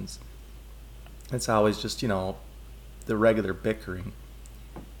presidents. It's always just, the regular bickering.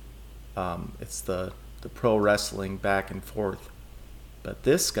 It's the pro wrestling back and forth. But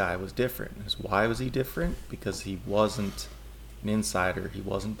this guy was different. Why was he different? Because he wasn't an insider. He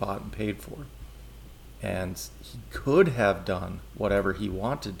wasn't bought and paid for. And he could have done whatever he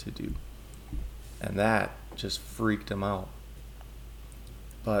wanted to do. And that just freaked him out.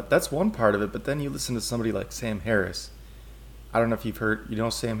 But that's one part of it. But then you listen to somebody like Sam Harris. I don't know if you've heard,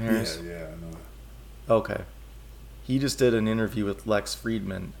 Sam Harris? Yeah, I know. Okay. He just did an interview with Lex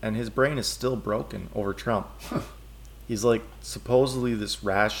Friedman, and his brain is still broken over Trump. He's like supposedly this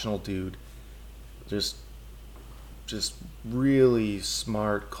rational dude, just really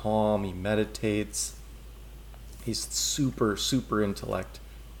smart, calm. He meditates. He's super, super intellect.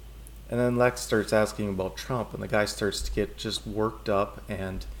 And then Lex starts asking about Trump, and the guy starts to get just worked up,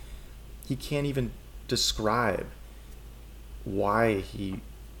 and he can't even describe why he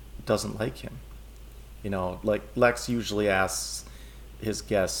doesn't like him. Like Lex usually asks his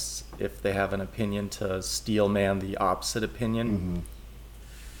guests if they have an opinion to steel man the opposite opinion.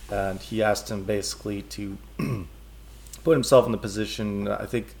 Mm-hmm. And he asked him basically to put himself in the position, I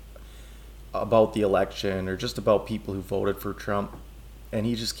think, about the election or just about people who voted for Trump. And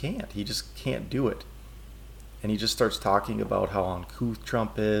he just can't. He just can't do it. And he just starts talking about how uncouth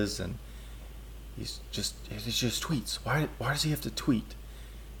Trump is, and it's just tweets. Why does he have to tweet?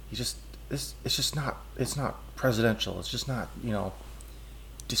 It's not presidential. It's just not,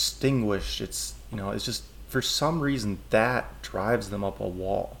 distinguished. It's just, for some reason, that drives them up a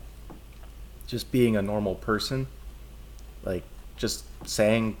wall. Just being a normal person, like just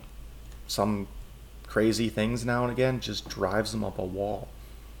saying some crazy things now and again, just drives them up a wall.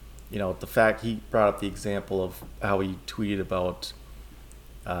 The fact he brought up the example of how he tweeted about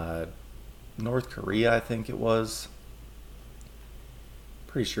North Korea, I think it was.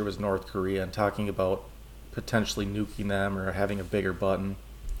 Pretty sure it was North Korea, and talking about potentially nuking them or having a bigger button.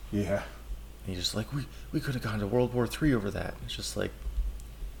 Yeah. And he's just like, we could have gone to World War III over that. It's just like,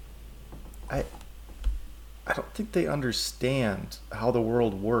 I don't think they understand how the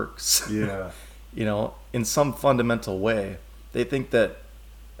world works. Yeah. In some fundamental way. They think that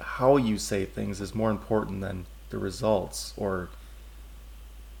how you say things is more important than the results or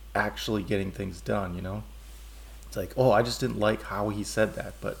actually getting things done, It's like, oh, I just didn't like how he said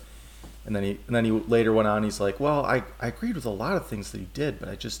that, and then he later went on, he's like, well, I agreed with a lot of things that he did,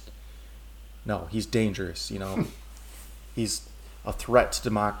 but no, he's dangerous, He's a threat to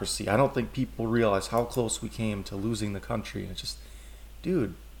democracy. I don't think people realize how close we came to losing the country. And it's just,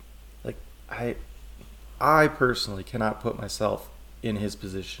 dude, like, I personally cannot put myself in his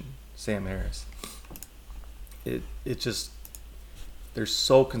position, Sam Harris. It just, they're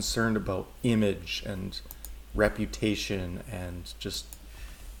so concerned about image and reputation and just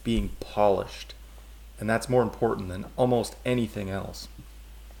being polished, and that's more important than almost anything else.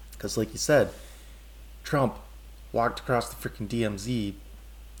 Because like you said, Trump walked across the freaking DMZ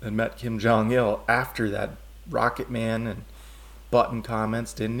and met Kim Jong-il after that Rocket Man and Button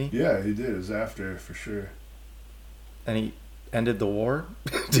comments, didn't he? Yeah, he did. It was after, for sure. And he ended the war.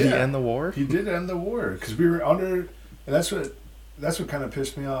 Did he end the war? He did end the war, because we were under, and that's what kind of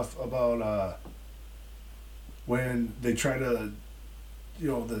pissed me off about when they try to,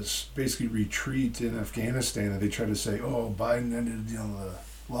 this basically retreat in Afghanistan, and they try to say, oh, Biden ended, the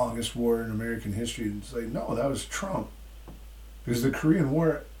longest war in American history. And it's like, no, that was Trump. Because the Korean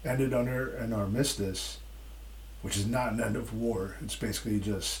War ended under an armistice, which is not an end of war. It's basically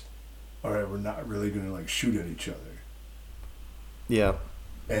just, all right, we're not really going to, shoot at each other. Yeah.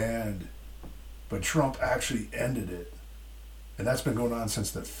 And But Trump actually ended it. And that's been going on since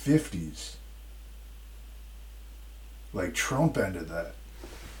the 50s. Like, Trump ended that.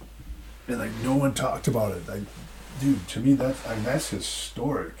 And, like, no one talked about it. Like, dude, to me, that's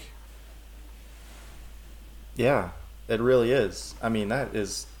historic. Yeah, it really is. I mean, that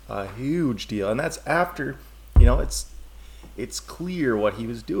is a huge deal. And that's after, you know, it's clear what he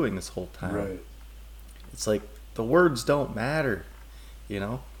was doing this whole time. Right. It's like, the words don't matter, you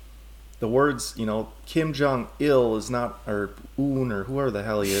know? The words, you know, Kim Jong-il is not, or Un, or whoever the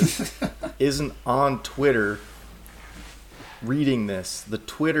hell he is, isn't on Twitter reading this. The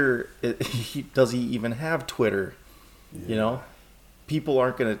Twitter, does he even have Twitter? Yeah. You know? People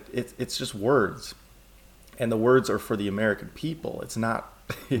aren't going to, it's just words. And the words are for the American people. It's not,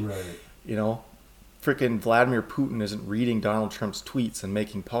 right. You know? Freaking Vladimir Putin isn't reading Donald Trump's tweets and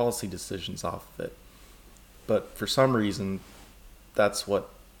making policy decisions off of it. But for some reason, that's what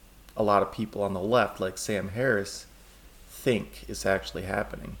a lot of people on the left, like Sam Harris, think is actually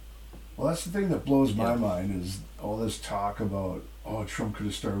happening. Well, that's the thing that blows my mind is all this talk about, oh, Trump could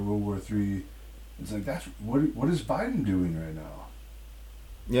have started World War III. It's like, that's what is Biden doing right now?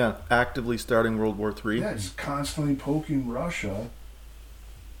 Yeah, actively starting World War III. Yeah, just constantly poking Russia.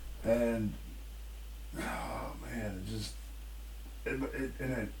 And, oh, man,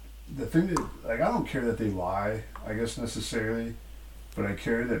 the thing that, like, I don't care that they lie, I guess, necessarily. But I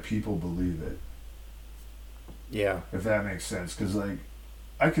care that people believe it. Yeah. If that makes sense. Because, like,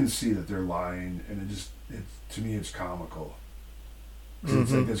 I can see that they're lying, and to me, it's comical. Mm-hmm.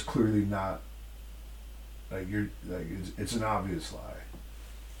 It's like, it's clearly not, like, it's an obvious lie.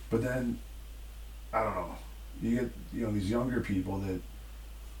 But then, I don't know, you get, you know, these younger people that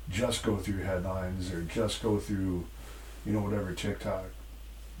just go through headlines or just go through, you know, whatever TikTok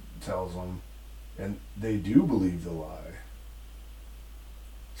tells them, and they do believe the lie.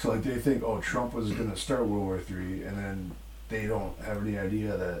 So, like, they think, oh, Trump was going to start World War III, and then they don't have any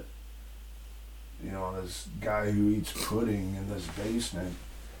idea that, you know, this guy who eats pudding in this basement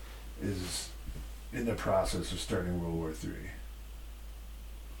is in the process of starting World War III.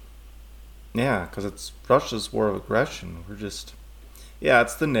 Yeah, because it's Russia's war of aggression. We're just... Yeah,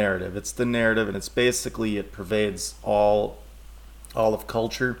 it's the narrative. It's the narrative, and it's basically, it pervades all of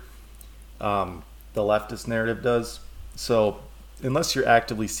culture. The leftist narrative does. So... unless you're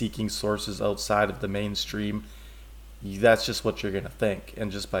actively seeking sources outside of the mainstream, that's just what you're going to think.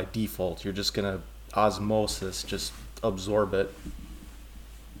 And just by default, you're just going to osmosis, just absorb it.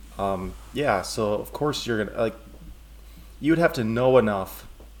 Yeah, so of course you're going to, like, you would have to know enough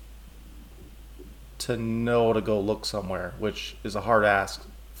to know to go look somewhere, which is a hard ask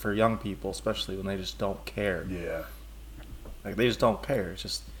for young people, especially when they just don't care. Yeah. Like, they just don't care. It's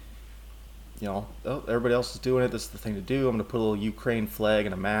just... you know, oh, everybody else is doing it. This is the thing to do. I'm going to put a little Ukraine flag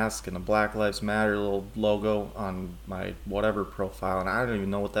and a mask and a Black Lives Matter little logo on my whatever profile. And I don't even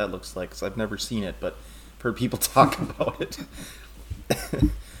know what that looks like because I've never seen it, but I've heard people talk about it.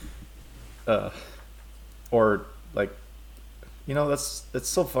 Or, like, you know, it's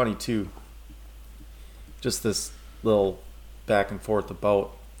so funny, too. Just this little back and forth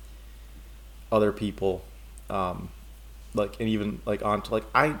about other people, like, and even, like, onto, like,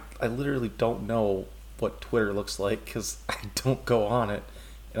 I literally don't know what Twitter looks like because I don't go on it,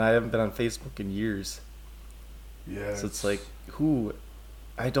 and I haven't been on Facebook in years. Yeah. So it's like,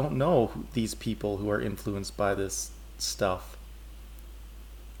 I don't know these people who are influenced by this stuff.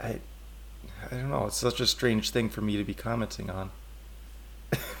 I don't know. It's such a strange thing for me to be commenting on.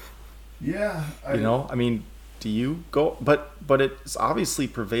 Yeah. You know, I mean, do you go? But it obviously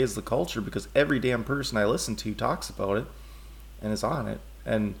pervades the culture because every damn person I listen to talks about it and is on it.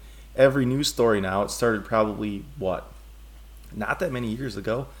 And every news story now, it started probably, not that many years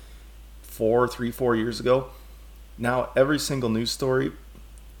ago, 4 years ago. Now every single news story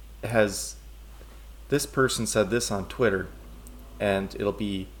has, this person said this on Twitter, and it'll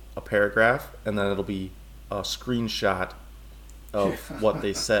be a paragraph, and then it'll be a screenshot of what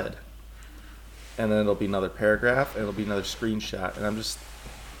they said. And then it'll be another paragraph, and it'll be another screenshot. And I'm just...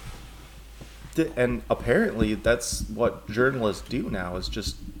 And apparently that's what journalists do now, is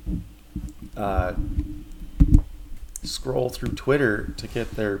just scroll through Twitter to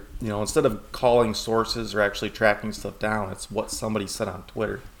get their... You know, instead of calling sources or actually tracking stuff down, it's what somebody said on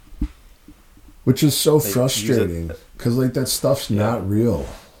Twitter. Which is so frustrating, because, like, that stuff's not real.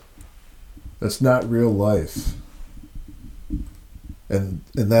 That's not real life. And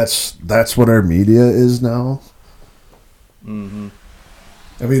that's what our media is now. Mm-hmm.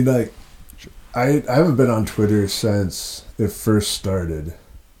 I mean, like, I haven't been on Twitter since it first started.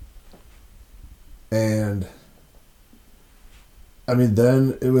 And I mean,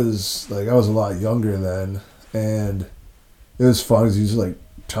 then it was like I was a lot younger then, and it was fun because you just like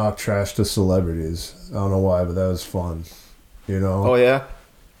talk trash to celebrities. I don't know why, but that was fun, you know. Oh yeah,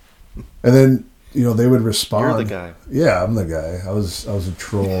 And then they would respond. you're the guy. Yeah, I'm the guy. I was a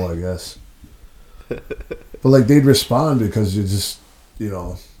troll, I guess. But like they'd respond because you just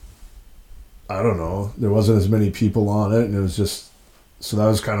I don't know. There wasn't as many people on it, and it was just so that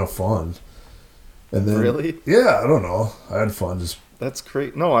was kind of fun. And then Really? yeah, I don't know. I had fun just That's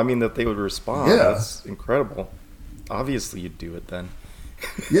great. No, I mean that they would respond. Yeah. That's incredible. Obviously, you'd do it then.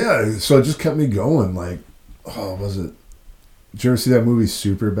 yeah. So it just kept me going. Like, oh, was it? Did you ever see that movie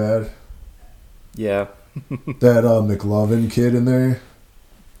Superbad? Yeah. That McLovin kid in there.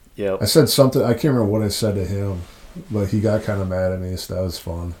 Yep. I said something. I can't remember what I said to him, but he got kind of mad at me. So that was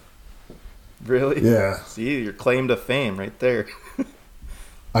fun. Really? Yeah. See, your claim to fame right there.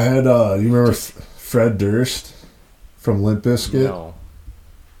 I had. You remember Fred Durst from Limp Bizkit? No.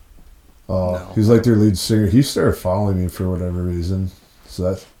 Oh, No. he's like their lead singer. He started following me for whatever reason,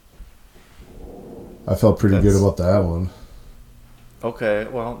 so that I felt pretty good That's- about that one. Okay,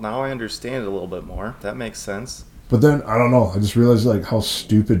 well, now I understand it a little bit more. That makes sense. But then I don't know. I just realized like how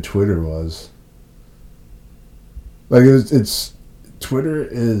stupid Twitter was. Like it's Twitter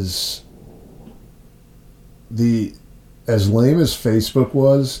is the as lame as Facebook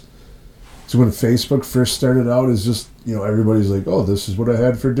was. So when Facebook first started out, it's just everybody's like, oh, this is what I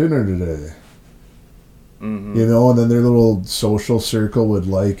had for dinner today. Mm-hmm. And then their little social circle would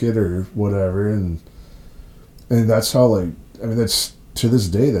like it or whatever, and that's how that's to this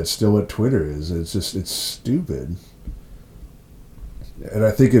day that's still what Twitter is. It's stupid, and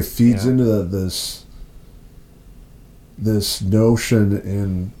I think it feeds Yeah. into this notion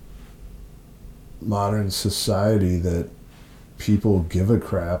in modern society that people give a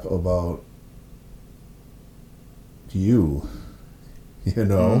crap about you,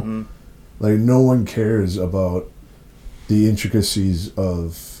 Mm-hmm. Like no one cares about the intricacies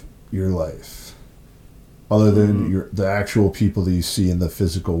of your life other than Mhm. the actual people that you see in the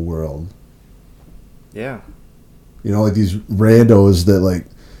physical world. Yeah. Like these randos that like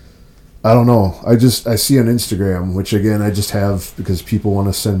I don't know. I see on Instagram, which again I just have because people want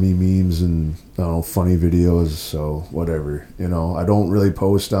to send me memes and I don't know, funny videos, so whatever. I don't really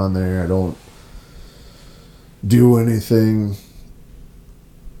post on there. I don't do anything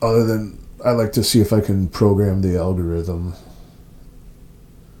other than I like to see if I can program the algorithm.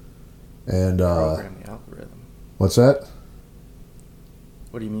 And Program the algorithm. what's that?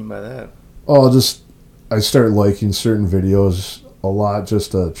 What do you mean by that? Oh, I start liking certain videos a lot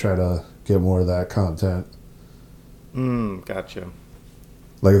just to try to get more of that content. Gotcha.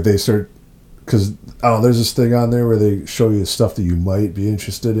 Like if they start, because I don't know, there's this thing on there where they show you stuff that you might be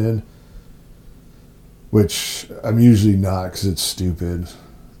interested in, which I'm usually not because it's stupid.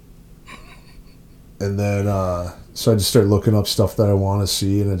 And then, so I just start looking up stuff that I want to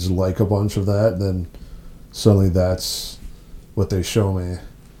see, and I just like a bunch of that, and then suddenly that's what they show me.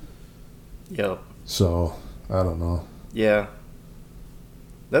 Yep. So, I don't know. Yeah.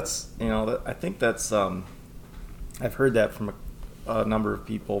 That's, I think that's, I've heard that from a number of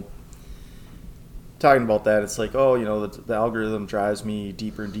people talking about that. It's like, oh, the algorithm drives me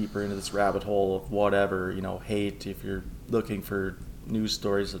deeper and deeper into this rabbit hole of whatever, hate. If you're looking for news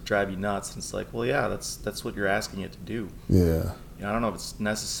stories that drive you nuts, and it's like, well, yeah, that's what you're asking it to do. Yeah. I don't know if it's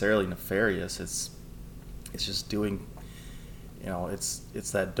necessarily nefarious. It's just doing,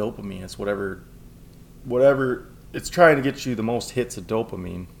 it's that dopamine. It's whatever it's trying to get you the most hits of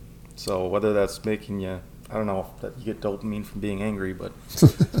dopamine. So whether that's making you, I don't know if that you get dopamine from being angry, but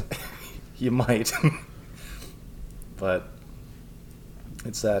you might. But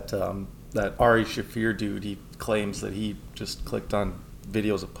it's that Ari Shaffir dude. He claims that he just clicked on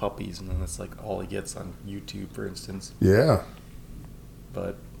videos of puppies, and then that's like all he gets on YouTube, for instance. Yeah.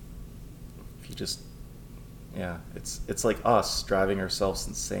 But if you just, yeah, it's like us driving ourselves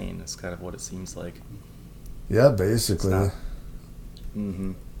insane. It's kind of what it seems like. Yeah, basically.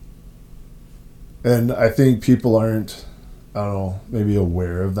 Mm-hmm. And I think people aren't, I don't know, maybe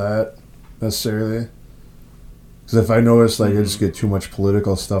aware of that necessarily. Because if I notice, like, I just get too much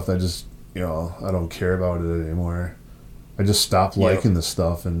political stuff, I just, I don't care about it anymore. I just stop liking the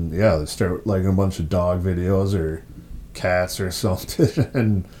stuff, and yeah, they start liking a bunch of dog videos or cats or something,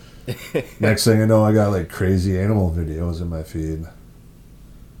 and next thing I know, I got like crazy animal videos in my feed.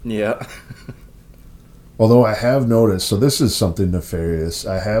 Yeah. Although I have noticed, so this is something nefarious.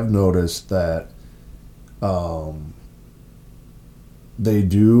 I have noticed that they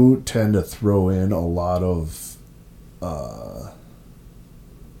do tend to throw in a lot of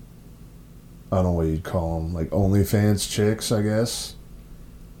I don't know what you'd call them, like OnlyFans chicks, I guess.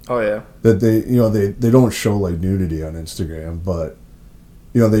 Oh yeah. That they don't show like nudity on Instagram, but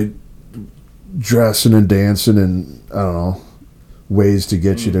they dressing and dancing and I don't know ways to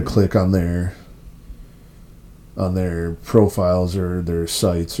get you to click on their profiles or their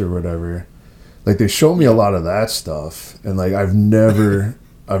sites or whatever. Like they show me a lot of that stuff, and like I've never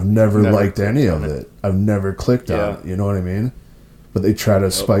liked any of it. I've never clicked on it. You know what I mean? But they try to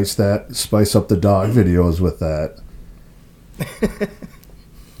spice up the dog videos with that.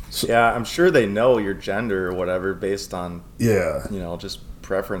 So, yeah, I'm sure they know your gender or whatever based on just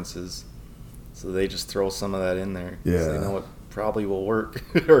preferences. So they just throw some of that in there. Yeah, they know it probably will work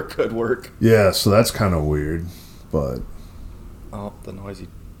or could work. Yeah, so that's kind of weird, but the noisy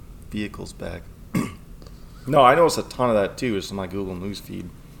vehicle's back. No, I notice a ton of that too. It's in my Google News feed.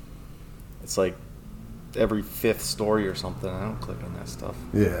 It's like every fifth story or something. I don't click on that stuff.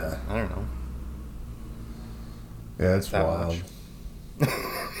 Yeah, I don't know. Yeah, it's wild.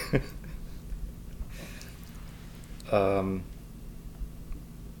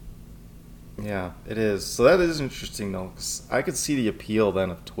 Yeah, it is. So that is interesting, though, 'cause I could see the appeal then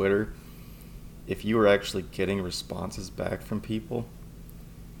of Twitter if you were actually getting responses back from people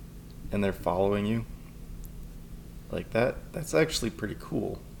and they're following you. Like that's actually pretty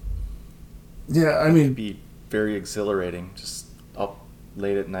cool. Yeah, I mean, it'd be very exhilarating. Just up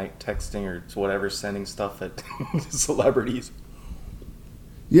late at night texting or whatever, sending stuff at celebrities.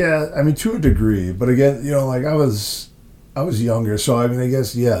 Yeah, I mean, to a degree, but again, like I was younger, so I mean, I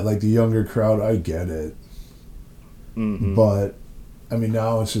guess like the younger crowd, I get it. Mm-hmm. But I mean,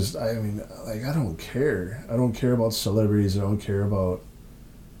 now it's just, I mean, like I don't care. I don't care about celebrities. I don't care about.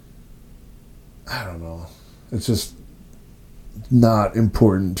 I don't know. It's just not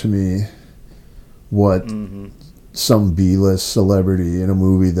important to me what some B-list celebrity in a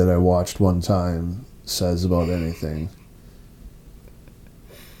movie that I watched one time says about anything.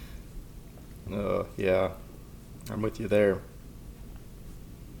 Yeah, I'm with you there.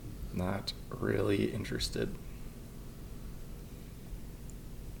 Not really interested.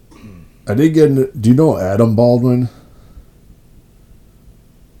 I did get into, do you know Adam Baldwin?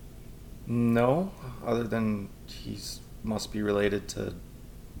 No, other than must be related to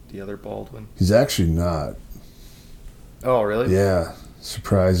the other Baldwin. He's actually not. Oh, really? Yeah,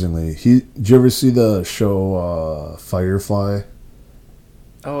 surprisingly. Did you ever see the show Firefly?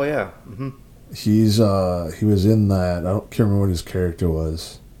 Oh yeah. Mm-hmm. He was in that. I can't remember what his character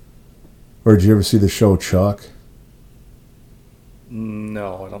was. Or did you ever see the show Chuck?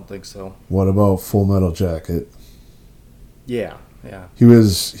 No, I don't think so. What about Full Metal Jacket? Yeah. He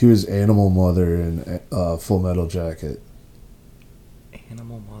was Animal Mother in Full Metal Jacket.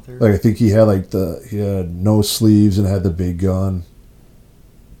 Animal Mother? Like I think he had no sleeves and had the big gun.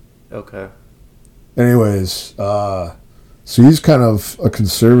 Okay. Anyways, so he's kind of a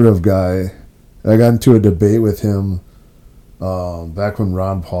conservative guy. I got into a debate with him back when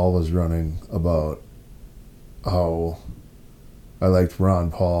Ron Paul was running about how I liked Ron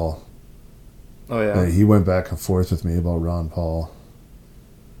Paul. Oh, yeah. And he went back and forth with me about Ron Paul.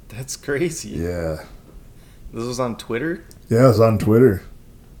 That's crazy. Yeah. This was on Twitter? Yeah, it was on Twitter.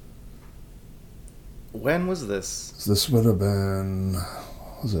 When was this? This would have been,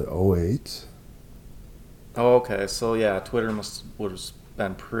 was it 2008? Oh, okay. So, yeah, Twitter would have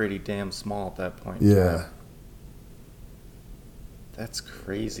been pretty damn small at that point. Yeah. That's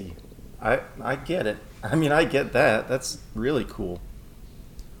crazy. I get it. I mean, I get that. That's really cool.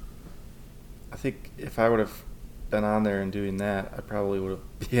 I think if I would have been on there and doing that, I probably would have,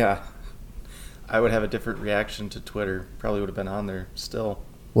 yeah. I would have a different reaction to Twitter. Probably would have been on there still.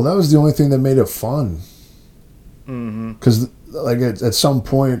 Well, that was the only thing that made it fun. Mm-hmm. Because, like, at some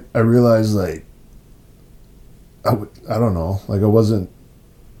point, I realized, like, I don't know. Like,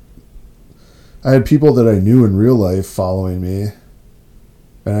 I had people that I knew in real life following me.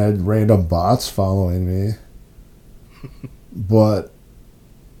 And I had random bots following me. But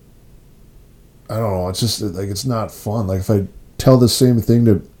I don't know. It's just, like, it's not fun. Like, if I tell the same thing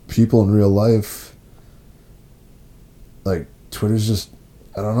to people in real life, like, Twitter's just,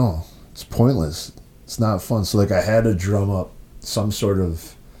 I don't know. It's pointless. It's not fun. So, like, I had to drum up some sort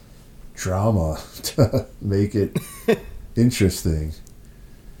of drama to make it interesting.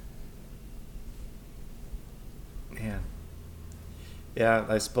 Man. Yeah,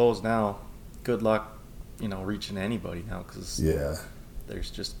 I suppose now, good luck, reaching anybody now, because there's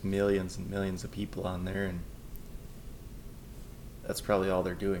just millions and millions of people on there, and that's probably all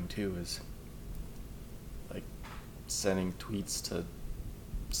they're doing too, is like sending tweets to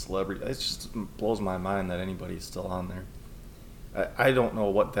celebrities. It just blows my mind that anybody's still on there. I don't know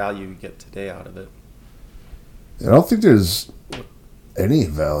what value you get today out of it. I don't think there's any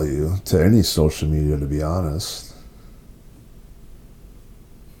value to any social media, to be honest.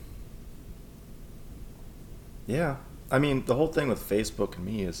 Yeah. I mean, the whole thing with Facebook and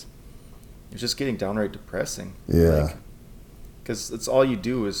me is it's just getting downright depressing. Yeah. Because it's all you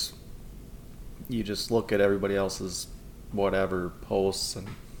do is you just look at everybody else's whatever posts and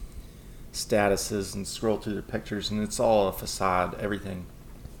statuses and scroll through their pictures, and it's all a facade, everything.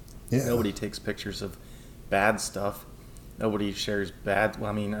 Yeah. Nobody takes pictures of bad stuff. Nobody shares bad, well,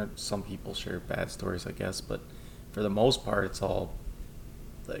 I mean, some people share bad stories, I guess, but for the most part, it's all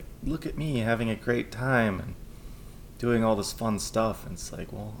like, look at me having a great time and doing all this fun stuff. And it's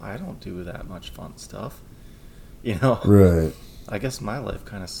like, well, I don't do that much fun stuff. You know? Right. I guess my life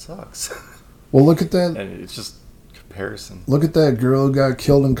kind of sucks. Well, look at that. And it's just comparison. Look at that girl who got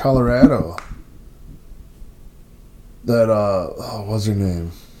killed in Colorado. That, what's her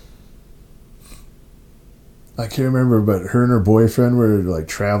name? I can't remember, but her and her boyfriend were, like,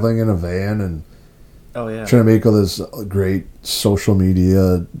 traveling in a van and Oh, yeah. trying to make all this great social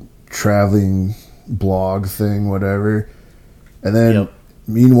media traveling blog thing, whatever. And then,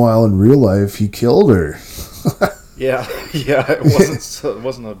 meanwhile, in real life, he killed her. Yeah, it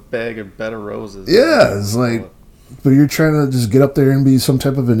wasn't a bag of bed of roses. Yeah, it's like, but you're trying to just get up there and be some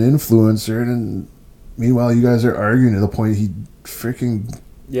type of an influencer, and meanwhile, you guys are arguing to the point he freaking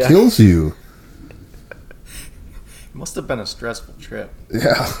kills you. It must have been a stressful trip.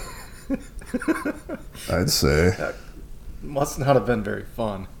 Yeah. I'd say. That must not have been very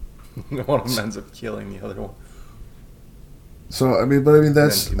fun. One of them ends up killing the other one. So, I mean,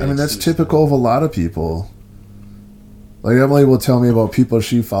 that's typical of a lot of people. Like, Emily will tell me about people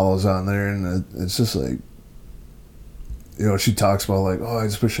she follows on there, and it's just like, you know, she talks about, like, oh, I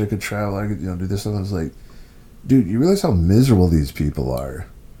just wish I could travel, I could, you know, do this, and it's like, dude, you realize how miserable these people are?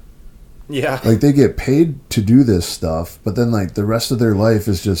 Yeah. Like, they get paid to do this stuff, but then, like, the rest of their life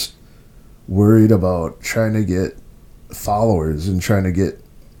is just worried about trying to get followers and trying to get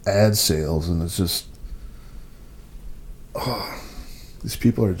ad sales, and it's just, these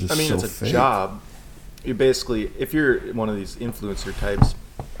people are just so fake. It's a job. You basically, if you're one of these influencer types,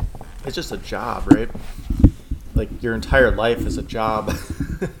 it's just a job, right? Like, your entire life is a job.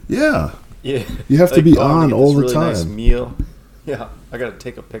 Yeah. Yeah. You have to be on all the time. Nice meal. Yeah. I got to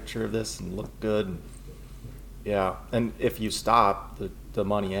take a picture of this and look good. And yeah. And if you stop, the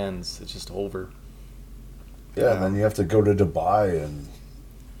money ends. It's just over. Yeah, and then you have to go to Dubai and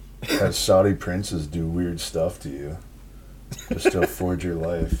have Saudi princes do weird stuff to you just to afford your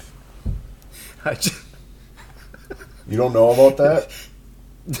life. You don't know about that?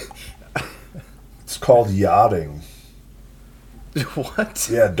 It's called yachting. What?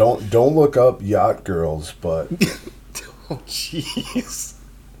 Yeah, don't look up yacht girls, but oh jeez.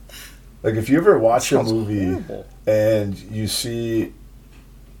 Like, if you ever watch a movie horrible. and you see,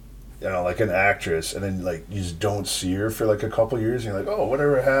 you know, like, an actress, and then, like, you just don't see her for like a couple years, and you're like, oh,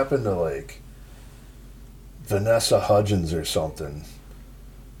 whatever happened to, like, Vanessa Hudgens or something,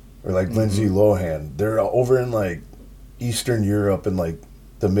 or like Lindsay Lohan? They're over in, like, Eastern Europe and, like,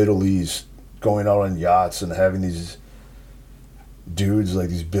 the Middle East, going out on yachts and having these dudes, like,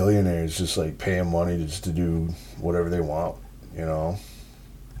 these billionaires, just, like, paying money just to do whatever they want, you know?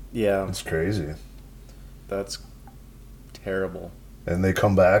 Yeah. It's crazy. That's terrible. And they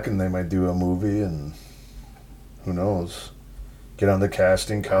come back and they might do a movie, and who knows? Get on the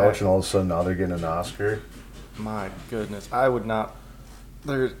casting couch, and all of a sudden now they're getting an Oscar. My goodness. I would not.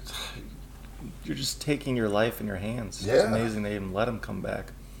 You're just taking your life in your hands. Yeah. It's amazing they even let them come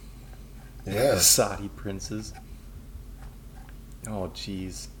back. Yeah. Saudi princes. Oh,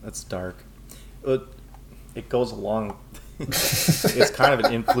 jeez. That's dark. It goes along. It's kind of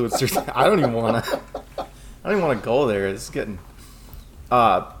an influencer thing. I don't even want to go there. It's getting...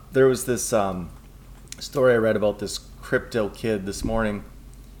 there was this story I read about this crypto kid this morning.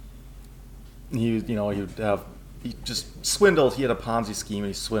 He just swindled. He had a Ponzi scheme, and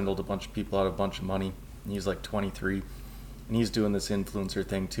he swindled a bunch of people out of a bunch of money. And he was like 23, and he's doing this influencer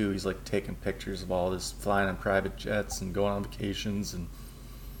thing too. He's like taking pictures of all this, flying on private jets and going on vacations and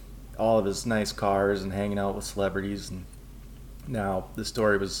all of his nice cars and hanging out with celebrities. And now the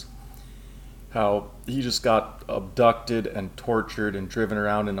story was how he just got abducted and tortured and driven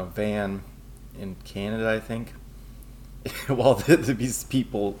around in a van in Canada, I think. While these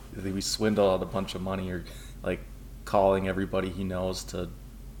people that we swindle out a bunch of money are like calling everybody he knows to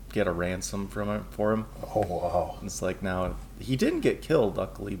get a ransom for him. Oh, wow. And it's like, now he didn't get killed,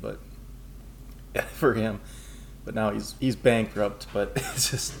 luckily, but for him. But now he's bankrupt. But it's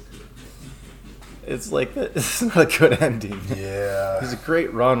just, It's like it's not a good ending. Yeah. It was a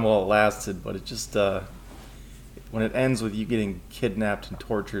great run while it lasted, but it just when it ends with you getting kidnapped and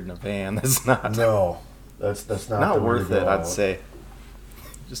tortured in a van, that's not that's not worth it. I'd say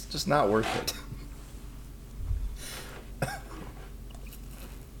just not worth it.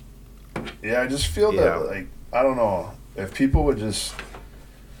 Yeah, I just feel that, like, I don't know, if people would just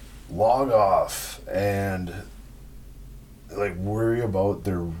log off and, like, worry about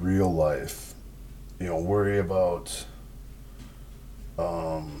their real life, worry about,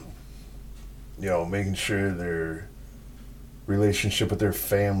 making sure their relationship with their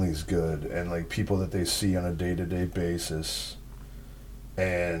family's good, and, like, people that they see on a day-to-day basis,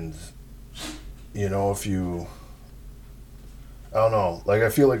 and, if you... I don't know. Like, I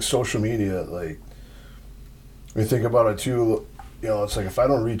feel like social media, like, when you think about it too, it's like if I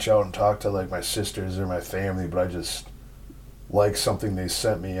don't reach out and talk to, like, my sisters or my family, but I just like something they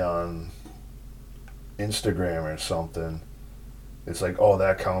sent me on Instagram or something, it's like, oh,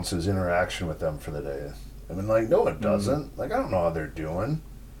 that counts as interaction with them for the day. I mean, like, no, it doesn't. Like, I don't know how they're doing.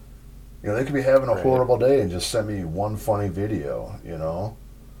 They could be having a horrible day and just send me one funny video,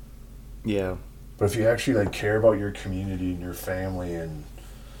 Yeah. But if you actually, like, care about your community and your family and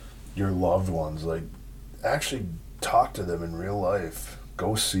your loved ones, like, actually talk to them in real life.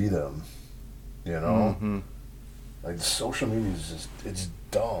 Go see them, Mm-hmm. Like, social media is just, it's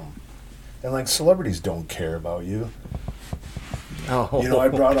dumb. And, like, celebrities don't care about you. Oh. I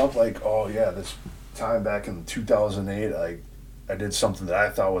brought up, like, oh, yeah, this time back in 2008, I did something that I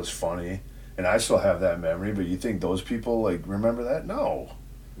thought was funny, and I still have that memory, but you think those people, like, remember that? No.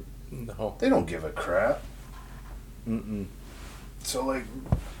 No. They don't give a crap. Mm-mm. So, like,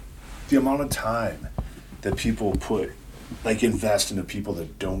 the amount of time that people invest into people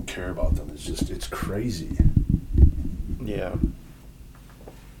that don't care about them is just, it's crazy. Yeah.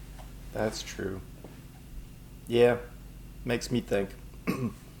 That's true. Yeah. Makes me think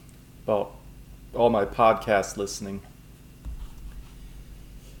about all my podcast listening.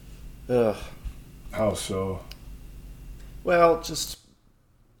 Ugh. How so? Well, just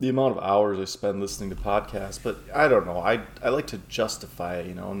the amount of hours I spend listening to podcasts, but I don't know. I like to justify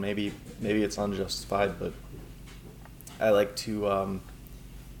it, and maybe it's unjustified, but I like to.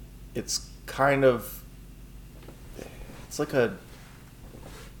 It's kind of. It's like a.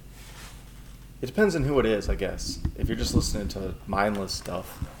 It depends on who it is, I guess. If you're just listening to mindless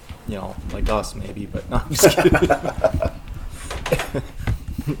stuff, like us maybe, but no, I'm just kidding.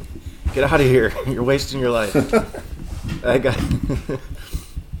 Get out of here! You're wasting your life. I got.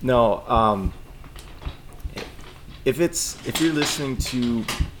 No, if you're listening to,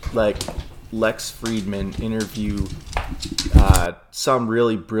 like, Lex Friedman interview some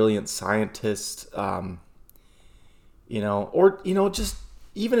really brilliant scientist, or just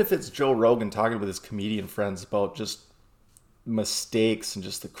even if it's Joe Rogan talking with his comedian friends about just mistakes and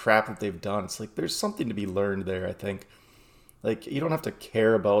just the crap that they've done, it's like there's something to be learned there. I think, like, you don't have to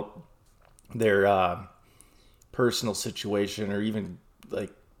care about their personal situation or even,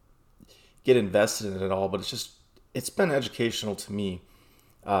 like, get invested in it at all, but it's been educational to me.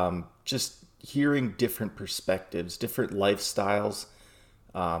 Just hearing different perspectives, different lifestyles,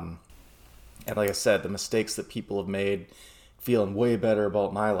 and like I said, the mistakes that people have made, feeling way better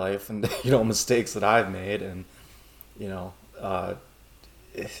about my life, and mistakes that I've made, and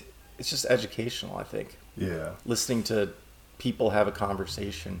it's just educational, I think. Yeah. Listening to people have a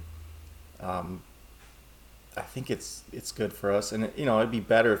conversation. I think it's good for us, and it'd be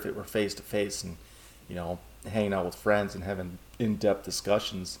better if it were face to face and hanging out with friends and having in-depth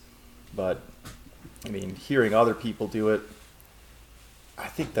discussions. But I mean, hearing other people do it, I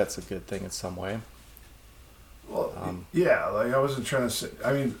think that's a good thing in some way. Well, yeah, like, I wasn't trying to say.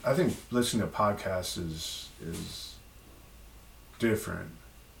 I mean, I think listening to podcasts is different.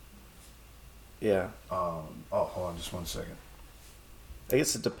 Yeah. Hold on just 1 second. I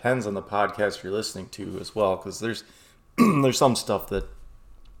guess it depends on the podcast you're listening to as well, because there's there's some stuff that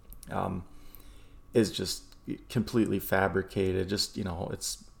is just completely fabricated. Just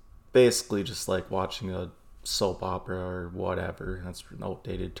it's basically just like watching a soap opera or whatever. That's an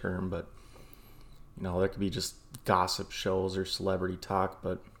outdated term, but there could be just gossip shows or celebrity talk.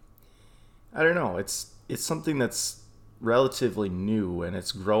 But I don't know. It's something that's relatively new and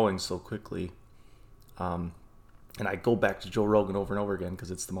it's growing so quickly. And I go back to Joe Rogan over and over again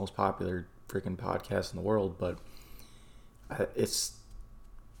because it's the most popular freaking podcast in the world. But it's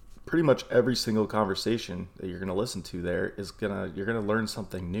pretty much every single conversation that you're going to listen to there you're going to learn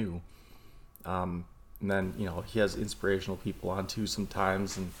something new. And then, he has inspirational people on too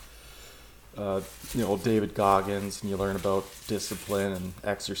sometimes. And, David Goggins, and you learn about discipline and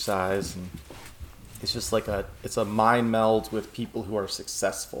exercise. And it's just like it's a mind meld with people who are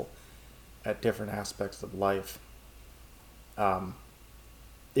successful at different aspects of life.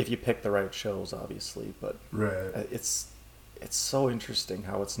 If you pick the right shows, obviously, but Right. it's so interesting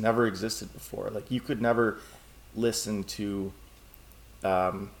how it's never existed before. Like, you could never listen to,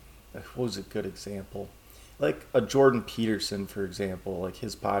 what was a good example? Like a Jordan Peterson, for example, like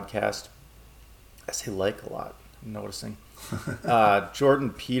his podcast. I say like a lot, I'm noticing.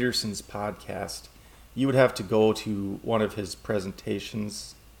 Jordan Peterson's podcast, you would have to go to one of his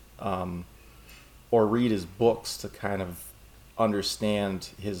presentations or read his books to kind of understand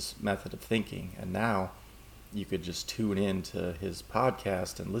his method of thinking. And now you could just tune in to his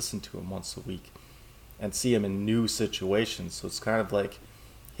podcast and listen to him once a week and see him in new situations. So it's kind of like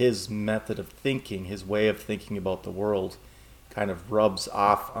his method of thinking, his way of thinking about the world, kind of rubs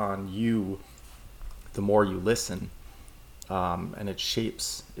off on you the more you listen, and it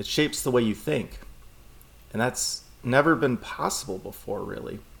shapes the way you think. And that's never been possible before,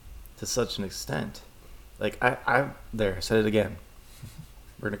 really, to such an extent. Like, I said it again.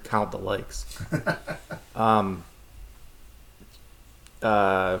 We're going to count the likes.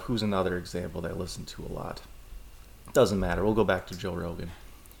 Who's another example that I listen to a lot? Doesn't matter. We'll go back to Joe Rogan.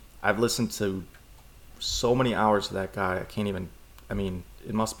 I've listened to so many hours of that guy.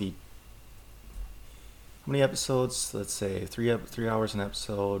 It must be, how many episodes? Let's say 3 hours an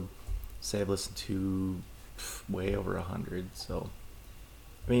episode. Say I've listened to way over 100. So,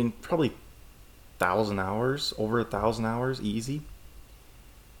 probably 1,000 hours, over 1,000 hours, easy.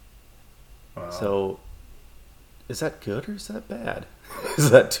 Wow. So, is that good or is that bad? Is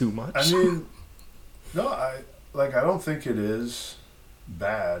that too much? No, I don't think it is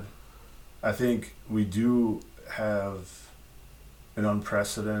bad. I think we do have an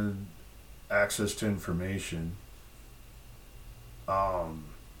unprecedented access to information. But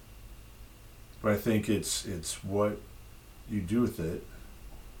I think it's what you do with it.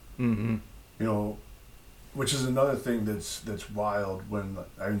 Mm-hmm. Which is another thing that's wild when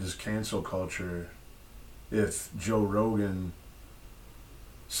just cancel culture. If Joe Rogan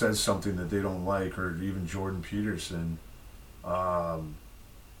says something that they don't like, or even Jordan Peterson, and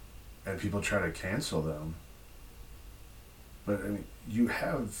people try to cancel them. But you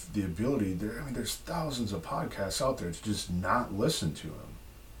have the ability there. There's thousands of podcasts out there to just not listen to them.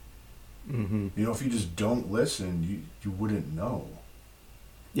 Mm-hmm. If you just don't listen, you wouldn't know.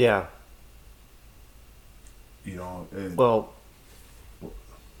 Yeah. Well,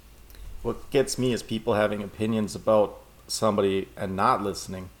 what gets me is people having opinions about somebody and not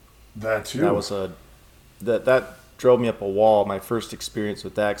listening. That too. That was that drove me up a wall. My first experience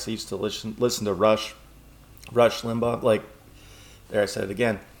with that, 'cause I used to listen to Rush Limbaugh. Like, there, I said it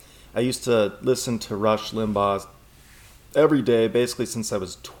again. I used to listen to Rush Limbaugh every day, basically since I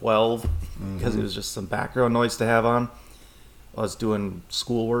was 12, because it was just some background noise to have on while I was doing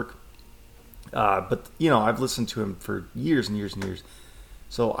schoolwork. But I've listened to him for years and years and years,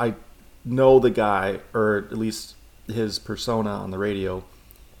 so I know the guy, or at least his persona on the radio.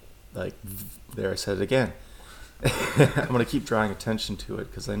 Like, there, I said it again. I'm going to keep drawing attention to it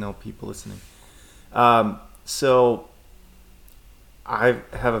because I know people listening. So I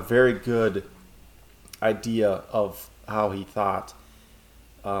have a very good idea of how he thought.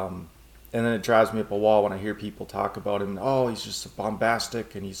 And then it drives me up a wall when I hear people talk about him. Oh, he's just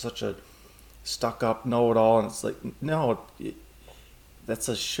bombastic and he's such a stuck-up know-it-all. And it's like, no, that's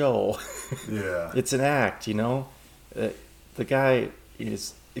a show. Yeah. It's an act, The guy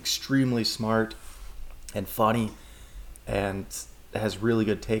is extremely smart and funny and has really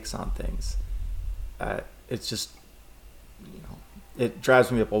good takes on things. It's just, it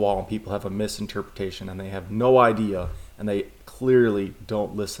drives me up a wall when people have a misinterpretation and they have no idea and they clearly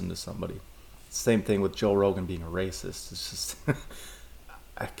don't listen to somebody. Same thing with Joe Rogan being a racist. It's just,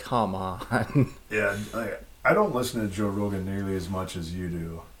 come on. Yeah, I don't listen to Joe Rogan nearly as much as you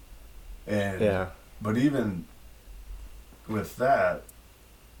do. But even with that,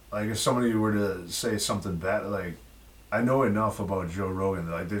 if somebody were to say something bad, I know enough about Joe Rogan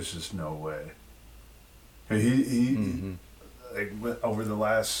that there's just no way. He over the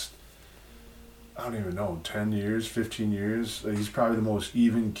last, I don't even know, 10 years, 15 years, he's probably the most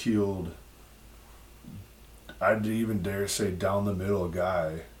even-keeled, I'd even dare say down the middle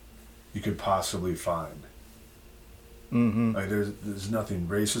guy you could possibly find. Mm-hmm. There's nothing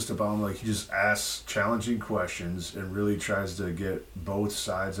racist about him. He just asks challenging questions and really tries to get both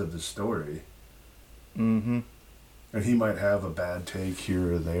sides of the story. Mm-hmm. And he might have a bad take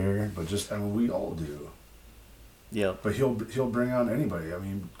here or there, but we all do. Yeah. But he'll bring on anybody.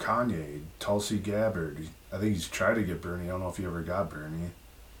 Kanye, Tulsi Gabbard. I think he's tried to get Bernie. I don't know if he ever got Bernie.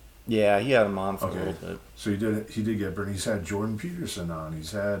 Yeah, he had him on for a little bit. So he did get Bernie. He's had Jordan Peterson on.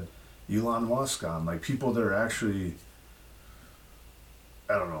 He's had Elon Musk on. Like, people that are actually,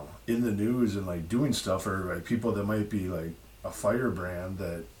 I don't know, in the news and like doing stuff, or like people that might be like a firebrand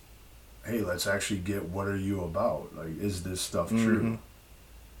that, hey, let's actually get, what are you about? Like, is this stuff true?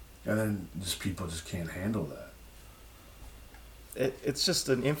 And then just people just can't handle that. It's just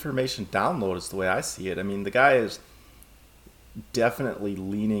an information download is the way I see it. I mean, the guy is definitely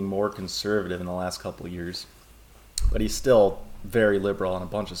leaning more conservative in the last couple of years, but he's still very liberal on a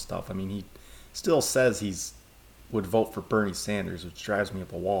bunch of stuff. I mean, he still says he's would vote for Bernie Sanders, which drives me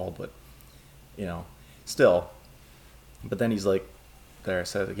up a wall, but still. But then he's like, there, I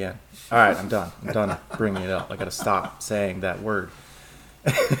said it again. All right, I'm done bringing it up. I got to stop saying that word.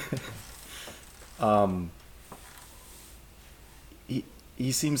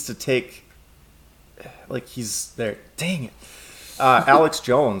 He seems to take, like, he's there. Dang it. Alex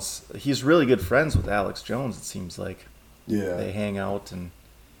Jones. He's really good friends with Alex Jones, it seems like. Yeah. They hang out, and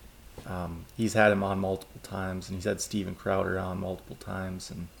he's had him on multiple times, and he's had Steven Crowder on multiple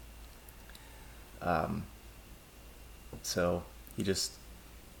times, and so he just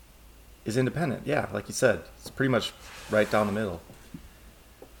is independent. Yeah, like you said, it's pretty much right down the middle.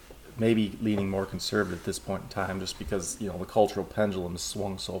 Maybe leaning more conservative at this point in time, just because the cultural pendulum has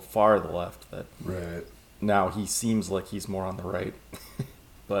swung so far to the left that now he seems like he's more on the right.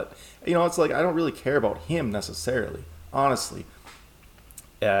 But it's like, I don't really care about him necessarily, honestly.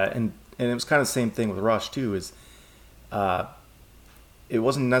 And it was kind of the same thing with Rush too. Is it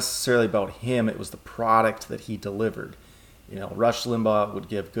wasn't necessarily about him; it was the product that he delivered. Rush Limbaugh would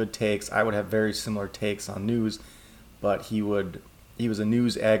give good takes. I would have very similar takes on news, but he was a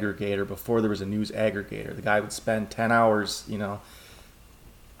news aggregator before there was a news aggregator. The guy would spend 10 hours,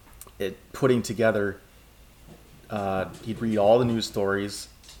 putting together. He'd read all the news stories.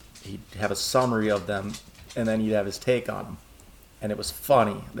 He'd have a summary of them, and then he'd have his take on them. And it was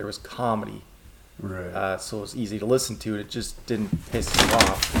funny. There was comedy. Right. So it was easy to listen to. It just didn't piss you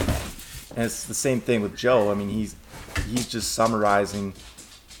off. And it's the same thing with Joe. I mean, he's just summarizing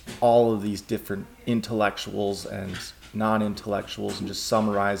all of these different intellectuals and non-intellectuals, and just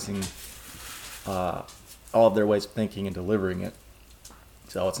summarizing all of their ways of thinking and delivering it.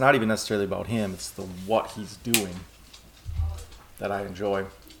 So it's not even necessarily about him; it's what he's doing that I enjoy.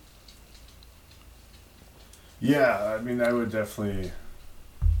 Yeah, I mean, I would definitely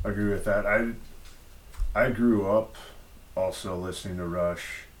agree with that. I grew up also listening to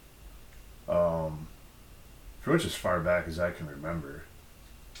Rush, pretty much as far back as I can remember.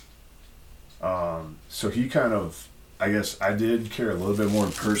 So he kind of, I guess I did care a little bit more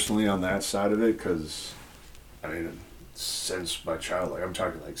personally on that side of it, because, I mean, since my child, like, I'm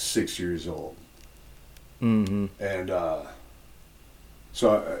talking like 6 years old. Mm-hmm. And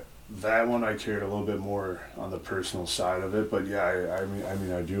so that one I cared a little bit more on the personal side of it. But yeah, I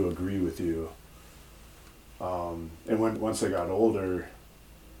mean, I do agree with you. And once I got older,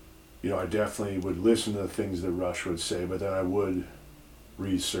 I definitely would listen to the things that Rush would say, but then I would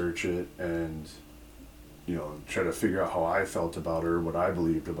research it and try to figure out how I felt about it or what I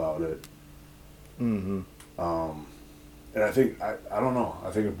believed about it. Mm-hmm. And I think I don't know.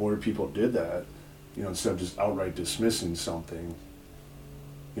 I think if more people did that, instead of just outright dismissing something,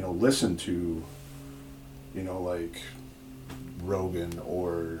 listen to, like Rogan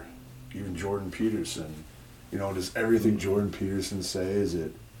or even Jordan Peterson. Does everything Jordan Peterson say, is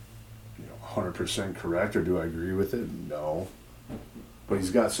it 100% correct, or do I agree with it? No. But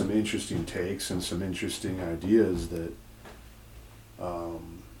he's got some interesting takes and some interesting ideas that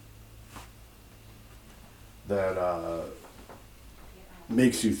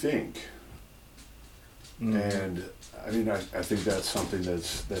makes you think. Mm-hmm. And I mean, I think that's something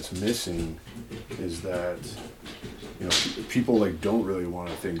that's missing, is that people like don't really want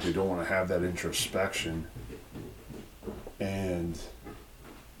to think. They don't want to have that introspection and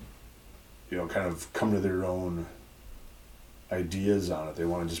kind of come to their own ideas on it. They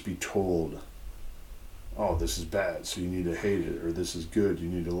want to just be told, oh, this is bad, so you need to hate it, or this is good, you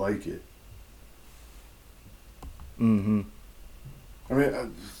need to like it. Mm-hmm. I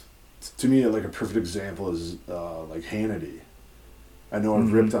mean, to me, like, a perfect example is like Hannity. I know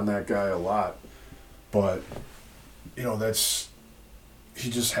I've ripped on that guy a lot, but he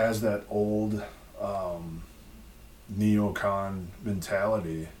just has that old neocon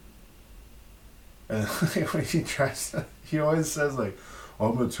mentality. And when he always says, like, well,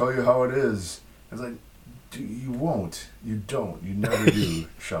 I'm going to tell you how it is. It's like, you won't. You don't. You never do,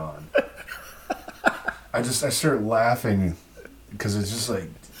 Sean. I start laughing because it's just like,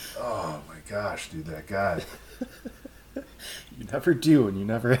 oh my gosh, dude, that guy. You never do, and you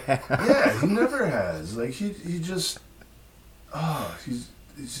never have. Yeah, he never has. Like he just, he's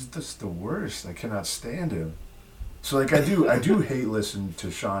just the worst. I cannot stand him. So like I do hate listening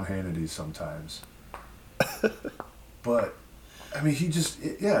to Sean Hannity sometimes. But I mean, it's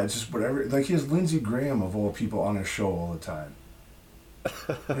just whatever. Like he has Lindsey Graham of all people on his show all the time.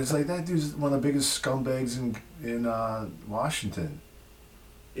 And it's like that dude's one of the biggest scumbags in Washington.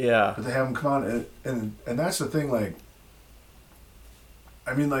 Yeah. But they have him come on, and that's the thing. Like,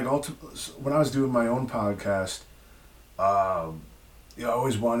 I mean, like when I was doing my own podcast, I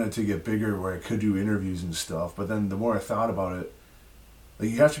always wanted to get bigger where I could do interviews and stuff. But then the more I thought about it, like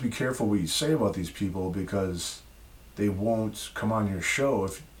you have to be careful what you say about these people because they won't come on your show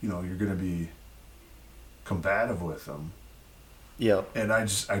if you're going to be combative with them. Yep. And I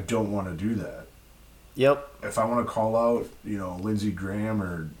don't want to do that. Yep. If I want to call out, Lindsey Graham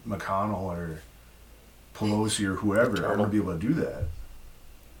or McConnell or Pelosi or whoever, I want to be able to do that.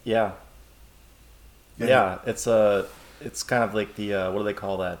 Yeah. Yeah. It's kind of like the what do they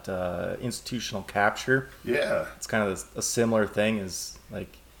call that? Institutional capture. Yeah. It's kind of a similar thing as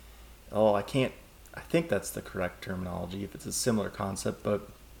like, I think that's the correct terminology if it's a similar concept, but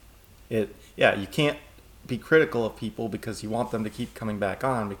you can't be critical of people because you want them to keep coming back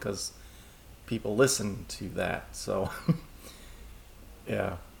on because people listen to that. So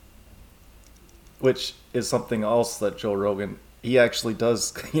yeah. Which is something else that Joe Rogan, he actually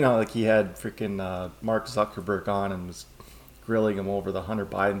does, like he had freaking Mark Zuckerberg on and was grilling him over the Hunter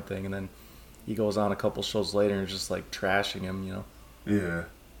Biden thing, and then he goes on a couple shows later and is just like trashing him, Yeah.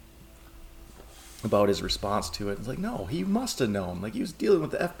 about his response to it. It's like, no, he must have known. Like he was dealing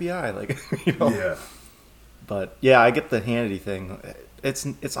with the FBI, like Yeah. But yeah, I get the Hannity thing.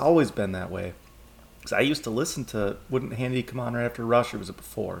 It's always been that way. Cause I used to listen to. Wouldn't Hannity come on right after Rush, or was it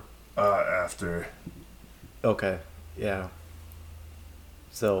before? After. Okay, yeah.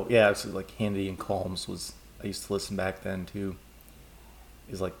 So yeah, it's like Hannity and Colmes was. I used to listen back then too.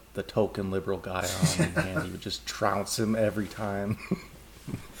 He's like the token liberal guy on, and Hannity would just trounce him every time.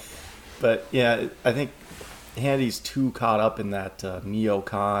 But yeah, I think Hannity's too caught up in that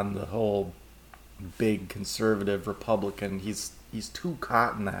neocon, the whole big conservative Republican. He's too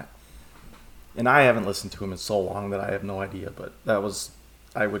caught in that. And I haven't listened to him in so long that I have no idea, but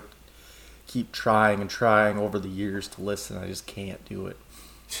I would keep trying and trying over the years to listen. I just can't do it.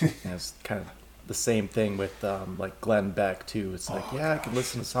 And it's kind of the same thing with like Glenn Beck too. It's like, I can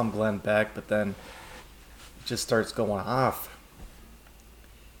listen to some Glenn Beck, but then it just starts going off.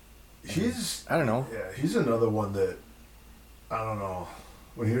 I don't know. Yeah, he's another one that, I don't know,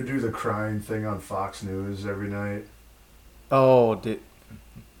 when he would do the crying thing on Fox News every night.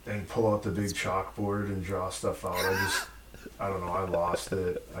 And pull out the big chalkboard and draw stuff out. I don't know, I lost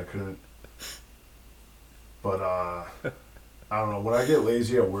it. I couldn't. But, I don't know, when I get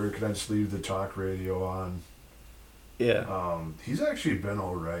lazy at work and I just leave the talk radio on. Yeah. He's actually been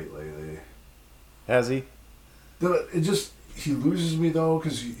alright lately. Has he? He loses me though,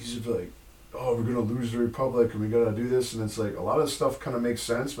 because he's just like, we're going to lose the Republic and we got to do this. And it's like, a lot of stuff kind of makes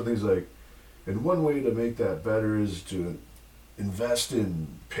sense, but he's like, and one way to make that better is to invest in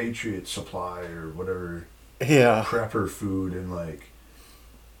Patriot Supply or whatever. Yeah. Prepper food and like,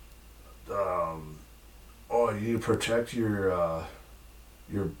 you need to protect your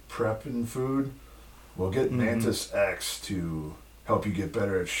prepping food. Well, get Mantis X to help you get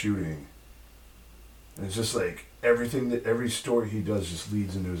better at shooting. And it's just like every story he does just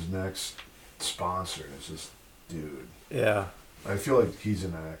leads into his next sponsor. It's just, dude. Yeah. I feel like he's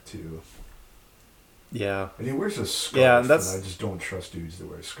an act too. Yeah. And he wears a scarf, and I just don't trust dudes that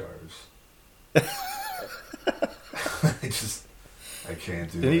wear scarves. I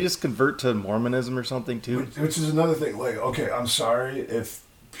can't do it. Did he just convert to Mormonism or something too? Which is another thing. Like, okay, I'm sorry if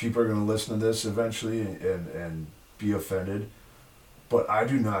people are going to listen to this eventually and be offended, but I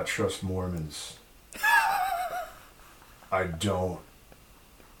do not trust Mormons. I don't.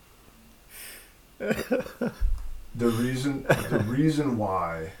 The reason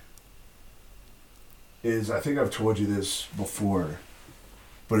why is, I think I've told you this before,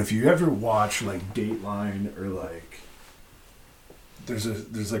 but if you ever watch like Dateline or like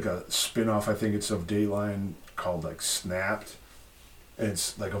there's like a spin-off, I think it's of Dateline, called like Snapped. And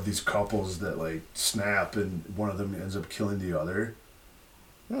it's like of these couples that like snap and one of them ends up killing the other.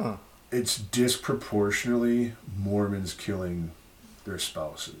 Huh. It's disproportionately Mormons killing their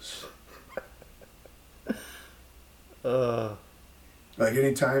spouses. Like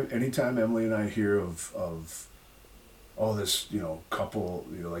anytime Emily and I hear of this, couple,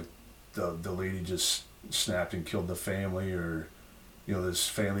 like the lady just snapped and killed the family, or this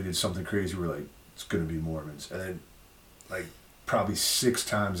family did something crazy, we're like, it's gonna be Mormons. And then like probably 6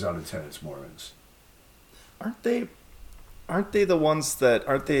 times out of 10 it's Mormons. Aren't they the ones that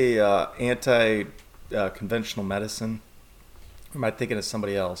aren't they anti conventional medicine? Or am I thinking of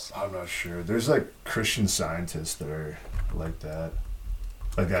somebody else? I'm not sure. There's like Christian Scientists that are like that.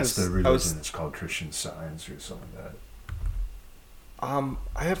 Like that's the religion. It's called Christian Science or something like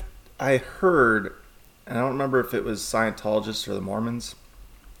that. I heard, and I don't remember if it was Scientologists or the Mormons,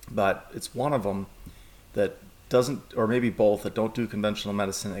 but it's one of them that doesn't, or maybe both, that don't do conventional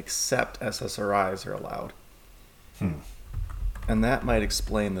medicine except SSRIs are allowed. And that might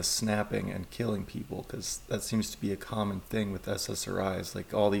explain the snapping and killing people, because that seems to be a common thing with SSRIs.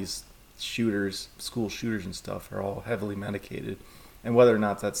 Like all these shooters, school shooters and stuff, are all heavily medicated. And whether or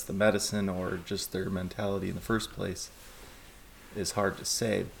not that's the medicine or just their mentality in the first place is hard to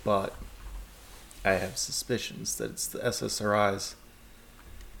say, but I have suspicions that it's the SSRIs.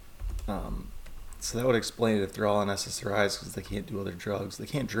 So that would explain it if they're all on SSRIs, because they can't do other drugs. They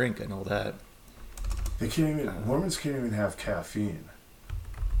can't drink, I know that. They can't even, Mormons can't even have caffeine.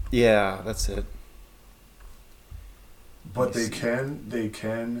 Yeah, that's it. But they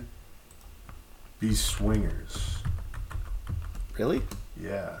can be swingers. Really?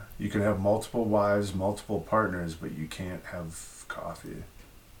 Yeah. You can have multiple wives, multiple partners, but you can't have coffee.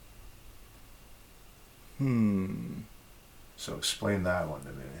 So explain that one to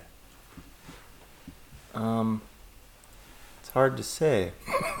me. It's hard to say.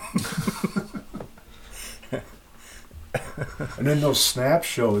 And then those snap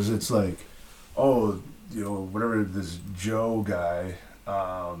shows, it's like, oh, you know, whatever, this Joe guy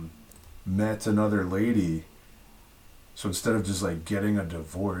met another lady. So instead of just like getting a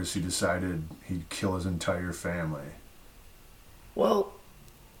divorce, he decided he'd kill his entire family. Well,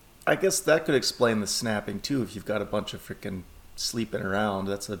 I guess that could explain the snapping too. If you've got a bunch of freaking sleeping around,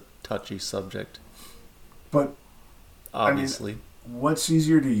 that's a touchy subject. But obviously, I mean, what's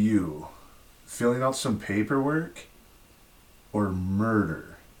easier to you, filling out some paperwork or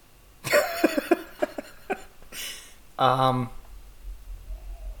murder?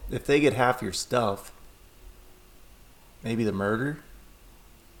 If they get half your stuff, maybe the murder.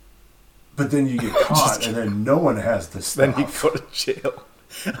 But then you get caught, and then no one has the stuff. Then you go to jail.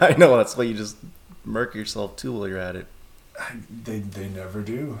 I know, that's why you just murk yourself too while you're at it. They never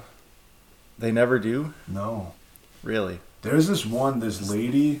do. They never do? No. Really? There's this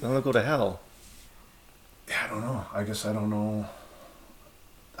lady. Then they'll go to hell. Yeah, I don't know. I guess I don't know.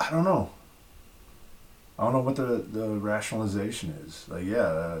 I don't know what the rationalization is. Like,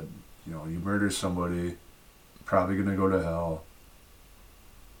 yeah, you know, you murder somebody, probably gonna go to hell.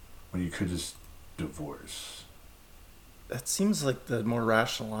 When you could just divorce. That seems like the more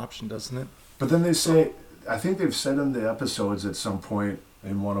rational option, doesn't it? But then they say, I think they've said in the episodes at some point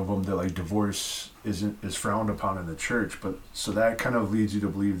in one of them that like divorce is frowned upon in the church, but so that kind of leads you to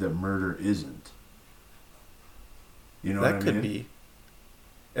believe that murder isn't. You know what I mean? That could be.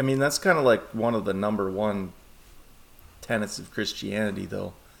 I mean, that's kind of like one of the number one tenets of Christianity,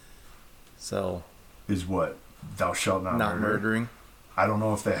 though. So. Is what? Thou shalt not murder? Not murdering. I don't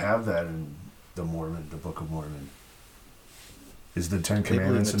know if they have that in the Book of Mormon. Is the Ten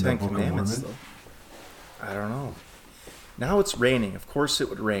Commandments in the Book of Mormon? Though. I don't know. Now it's raining. Of course it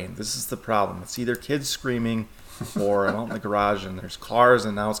would rain. This is the problem. It's either kids screaming or I'm out in the garage and there's cars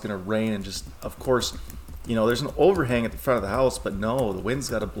and now it's going to rain and just, of course, you know, there's an overhang at the front of the house, but no, the wind's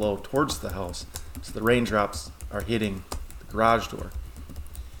got to blow towards the house. So the raindrops are hitting the garage door.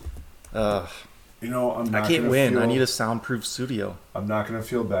 You know, I can't win. I need a soundproof studio. I'm not going to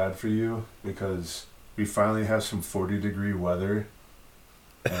feel bad for you because we finally have some 40-degree weather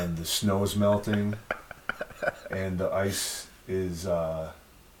and the snow is melting and the ice is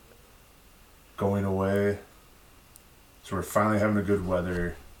going away. So we're finally having a good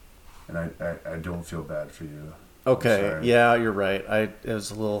weather and I don't feel bad for you. Okay, yeah, you're right. It was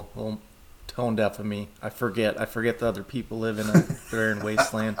a little tone deaf of me. I forget the other people live in a barren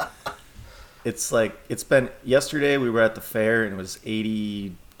wasteland. It's like, it's been, yesterday we were at the fair and it was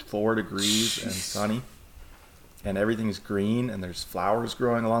 84 degrees and sunny and everything's green and there's flowers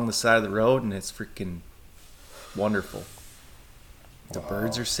growing along the side of the road and it's freaking wonderful. The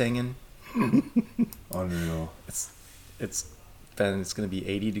birds are singing. Unreal. It's going to be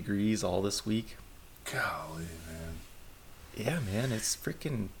 80 degrees all this week. Golly, man. Yeah, man, it's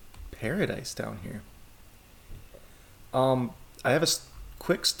freaking paradise down here. I have a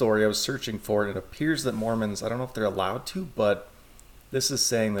quick story I was searching for, and it appears that Mormons, I don't know if they're allowed to, but this is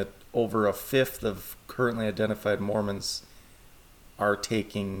saying that over a fifth of currently identified Mormons are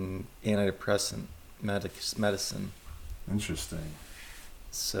taking antidepressant medicine. Interesting.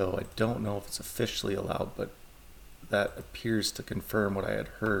 So I don't know if it's officially allowed, but that appears to confirm what I had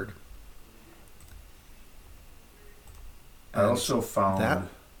heard. I also found that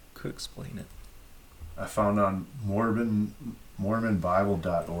could explain it. I found on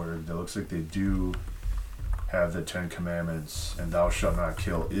MormonBible.org that looks like they do have the 10 Commandments, and thou shalt not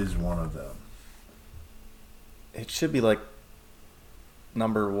kill is one of them. It should be like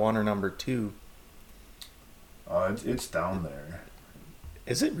number 1 or number 2. It's down there.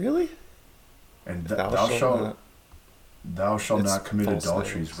 Is it really? And thou shalt not commit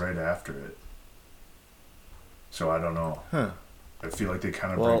adultery is right after it. So I don't know. Huh. I feel like they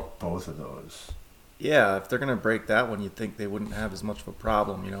kind of break both of those. Yeah, if they're going to break that one, you'd think they wouldn't have as much of a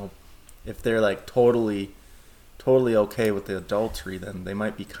problem, you know. If they're like totally okay with the adultery, then they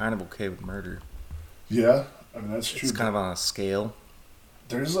might be kind of okay with murder. Yeah, I mean, that's true. It's kind of on a scale.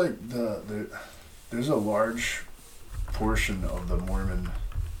 There's like there's a large portion of the Mormon,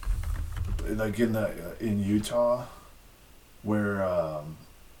 like in Utah, where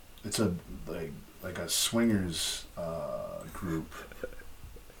it's a like a swingers group.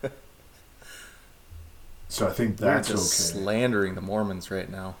 So I think that's We're just slandering the Mormons right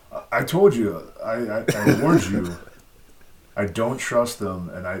now. I told you, I warned you. I don't trust them,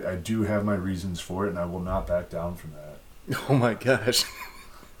 and I do have my reasons for it, and I will not back down from that. Oh my gosh.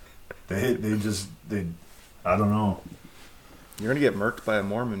 They I don't know. You're gonna get murked by a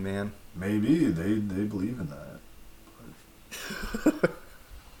Mormon, man. Maybe they believe in that.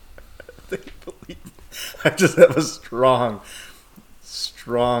 They believe. I just have a strong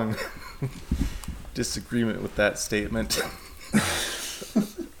disagreement with that statement.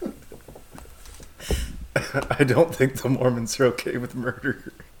 I don't think the Mormons are okay with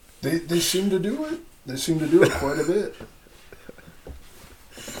murder. They seem to do it. They seem to do it quite a bit.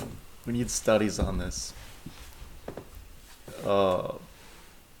 We need studies on this.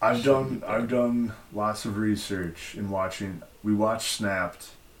 I've done lots of research in watching. We watch Snapped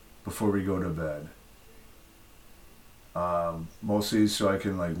before we go to bed. Mostly so I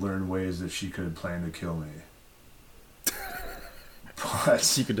can like learn ways that she could plan to kill me. But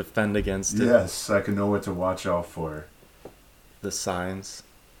so you could defend against it. Yes, I can know what to watch out for. The signs.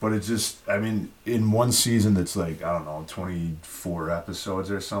 But it just, I mean, in one season that's like, I don't know, 24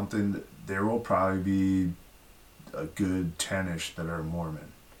 episodes or something, there will probably be a good 10-ish that are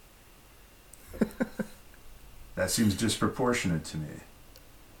Mormon. That seems disproportionate to me.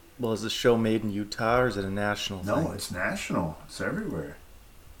 Well, is the show made in Utah or is it a national thing? No, it's national. It's everywhere.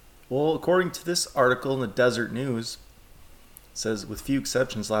 Well, according to this article in the Desert News, it says, with few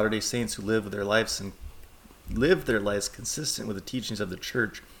exceptions, Latter-day Saints who live their lives consistent with the teachings of the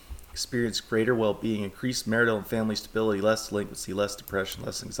church experience greater well-being, increased marital and family stability, less delinquency, less depression,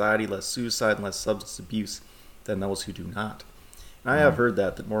 less anxiety, less suicide, and less substance abuse than those who do not. And I have heard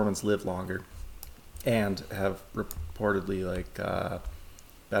that Mormons live longer and have reportedly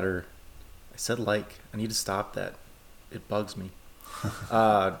better. I said I need to stop that. It bugs me.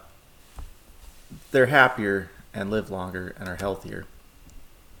 They're happier and live longer and are healthier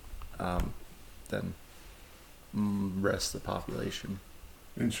than rest of the population.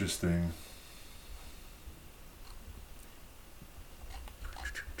 Interesting.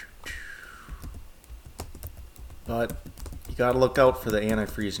 But you gotta look out for the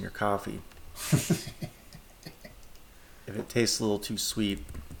antifreeze in your coffee. If it tastes a little too sweet,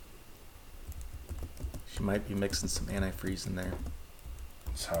 she might be mixing some antifreeze in there.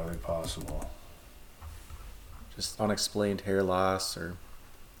 It's highly possible. Just unexplained hair loss or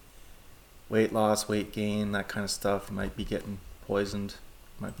weight loss, weight gain, that kind of stuff. You might be getting poisoned.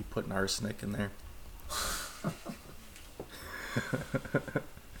 You might be putting arsenic in there.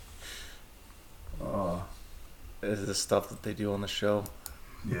 This is the stuff that they do on the show.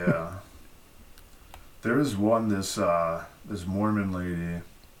 Yeah. There was one, this Mormon lady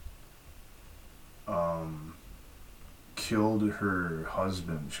killed her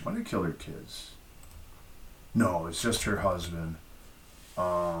husband. She might have killed her kids. No, it's just her husband.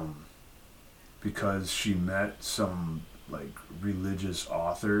 Because she met some religious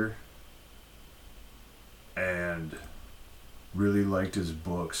author and really liked his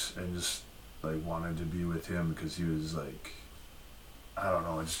books and just wanted to be with him because he was I don't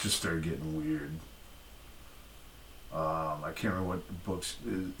know, it just started getting weird. I can't remember what books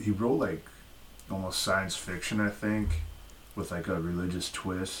he wrote, almost science fiction, I think, with a religious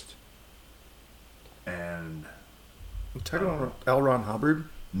twist. And you talking about L. Ron Hubbard?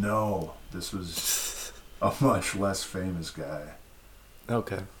 No, this was a much less famous guy.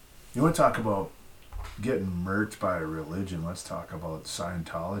 Okay. You want to talk about getting murked by a religion? Let's talk about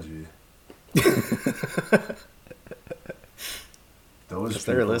Scientology. those if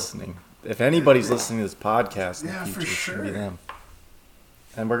they're listening. If anybody's listening to this podcast in the future, it's going to be them.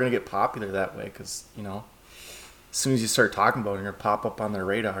 And we're going to get popular that way because, you know, as soon as you start talking about it, you're going to pop up on their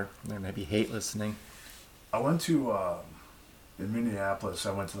radar. They're going to be hate listening. I went to, in Minneapolis,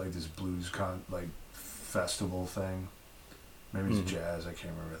 I went to like this blues festival thing. Maybe it's jazz, I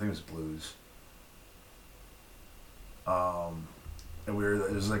can't remember. I think it was blues. And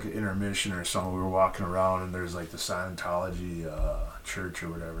it was like an intermission or something. We were walking around and there's like the Scientology church or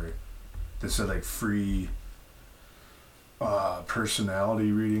whatever that said like free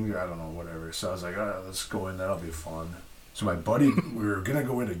personality reading, I don't know, whatever. So I was like, all right, let's go in, that'll be fun. So my buddy, we were gonna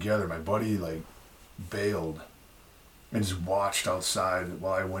go in together. My buddy like bailed and just watched outside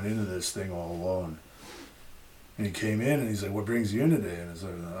while I went into this thing all alone. And he came in and he's like, what brings you in today? And I was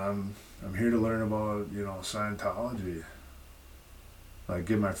like, I'm here to learn about, you know, Scientology. Like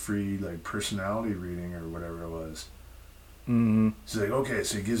get my free like personality reading or whatever it was. Mm-hmm. He's like, okay,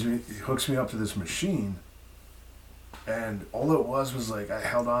 so he hooks me up to this machine, and all it was like I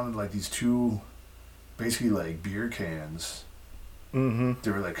held on to like these two, basically like beer cans. Mm-hmm.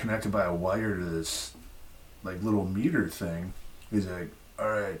 They were like connected by a wire to this, like little meter thing. He's like, all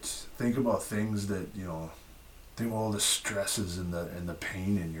right, think about things that you know, think of all the stresses and the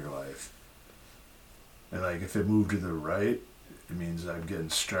pain in your life. And like if it moved to the right, it means I'm getting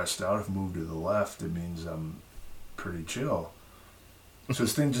stressed out. If it moved to the left, it means I'm pretty chill. So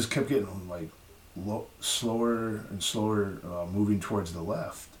this thing just kept getting like slower and slower, moving towards the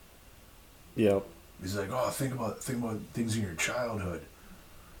left. Yep. He's like, oh, think about things in your childhood.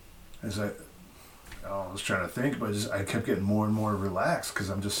 And it's like, I was trying to think, but I kept getting more and more relaxed because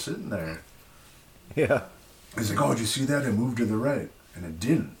I'm just sitting there. Yeah. He's like, oh, did you see that? It moved to the right, and it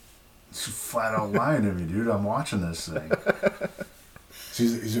didn't. It's flat out lying to me, dude. I'm watching this thing. So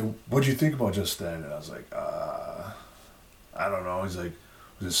he's like, what'd you think about just then? And I was like, I don't know. He's like,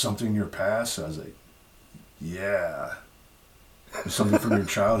 was it something in your past? I was like, yeah. Was something from your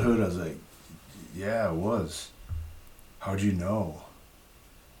childhood? I was like, yeah, it was. How'd you know?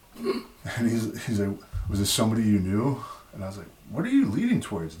 And he's like, was it somebody you knew? And I was like, what are you leading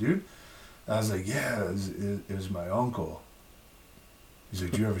towards, dude? And I was like, yeah, it was my uncle. He's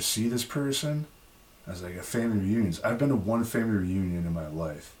like, do you ever see this person? I was like, at family reunions. I've been to one family reunion in my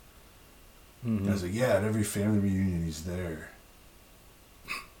life. Mm-hmm. And I was like, yeah, at every family reunion he's there.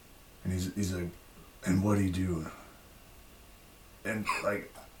 And he's like, and what do you do? And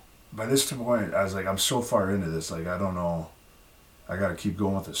like, by this point, I was like, I'm so far into this, like, I don't know. I gotta keep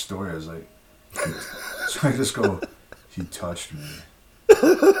going with the story. I was like, so I just go, he touched me.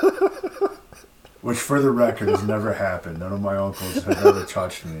 Which, for the record, has never happened. None of my uncles have ever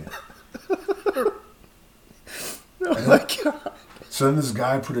touched me. Oh my God. So then this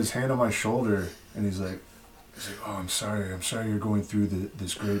guy put his hand on my shoulder, and he's like, oh, I'm sorry you're going through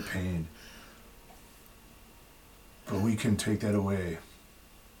this great pain. But we can take that away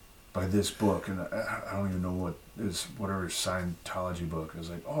by this book. And I don't even know what is, whatever Scientology book. I was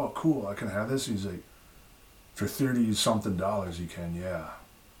like, oh, cool, I can have this? He's like, for $30-something you can, yeah.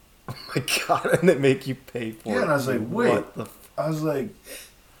 Oh my God, and they make you pay for it. Yeah, and I was like, wait. I was like,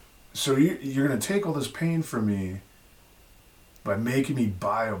 so you're going to take all this pain from me by making me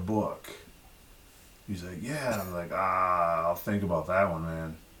buy a book? He's like, yeah. And I'm like, I'll think about that one,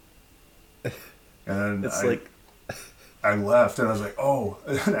 man. And then I left, and I was like, oh.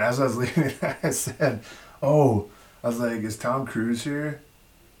 And as I was leaving, I said, oh. I was like, is Tom Cruise here?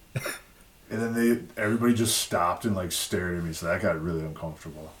 And then everybody just stopped and like stared at me, so that got really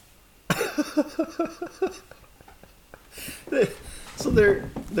uncomfortable. So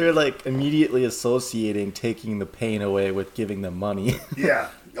they're like immediately associating taking the pain away with giving them money. Yeah.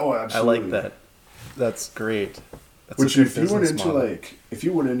 Oh, absolutely. I like that. That's great. That's which if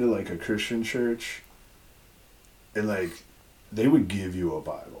you went into like a Christian church, and like they would give you a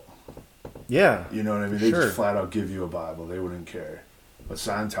Bible. Yeah. You know what I mean? They just flat out give you a Bible. They wouldn't care. But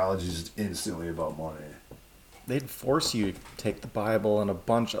Scientology is instantly about money. They'd force you to take the Bible and a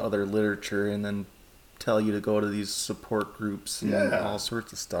bunch of other literature and then tell you to go to these support groups and all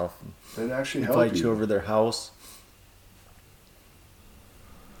sorts of stuff. They'd actually help you. Invite you over their house.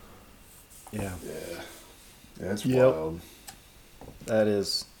 Yeah. Yeah. That's wild. That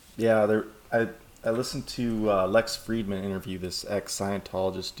is. Yeah, I listened to Lex Friedman interview this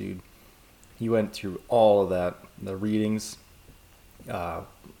ex-Scientologist dude. He went through all of that, the readings.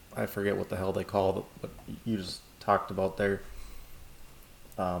 I forget what the hell they call what you just talked about there.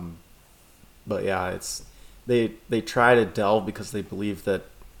 But yeah, it's they try to delve because they believe that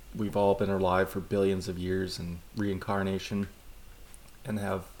we've all been alive for billions of years in reincarnation, and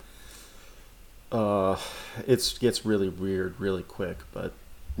have It gets really weird really quick, but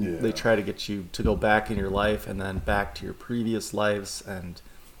Yeah. they try to get you to go back in your life and then back to your previous lives and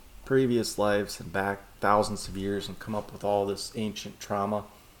back thousands of years and come up with all this ancient trauma.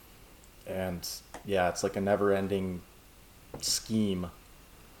 And yeah, it's like a never-ending scheme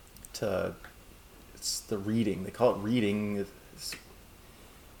it's the reading. They call it reading.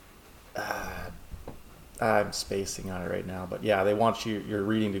 I'm spacing on it right now, but yeah, they want your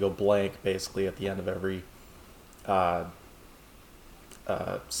reading to go blank basically at the end of every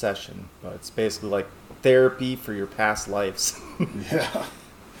session. But it's basically like therapy for your past lives. Yeah.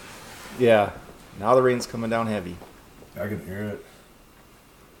 Yeah. Now the rain's coming down heavy. I can hear it.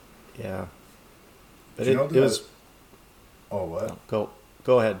 Yeah. But Do you know it was. Oh, what? Go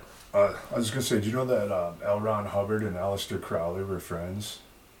ahead. I was just going to say, do you know that L. Ron Hubbard and Aleister Crowley were friends?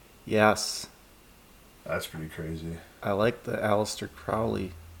 Yes. That's pretty crazy. I like the Aleister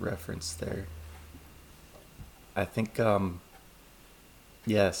Crowley reference there. I think,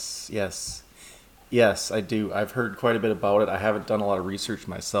 yes, I do. I've heard quite a bit about it. I haven't done a lot of research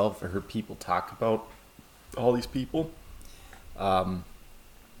myself. I heard people talk about all these people.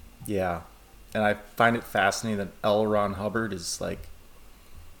 Yeah. And I find it fascinating that L. Ron Hubbard is like,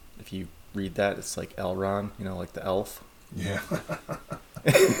 if you read that, it's like Elron, like the elf. Yeah.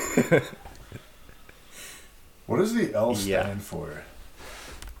 What does the L stand for?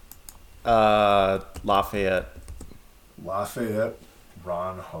 Lafayette. Lafayette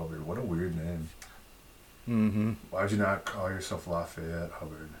Ron Hubbard. What a weird name. Mm-hmm. Why'd you not call yourself Lafayette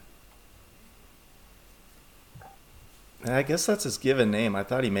Hubbard? I guess that's his given name. I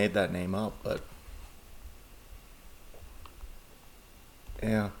thought he made that name up, but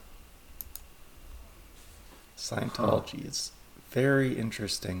yeah. Scientology is very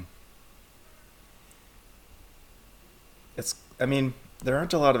interesting. There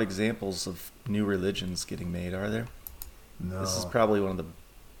aren't a lot of examples of new religions getting made, are there? No. This is probably one of the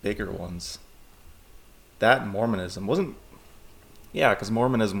bigger ones. That and Mormonism wasn't... Yeah, because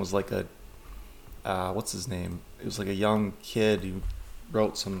Mormonism was like a... what's his name? It was like a young kid who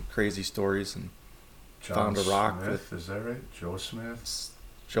wrote some crazy stories and found a rock. Smith, is that right? Joe Smith?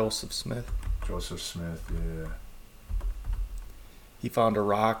 Joseph Smith. Joseph Smith, yeah. He found a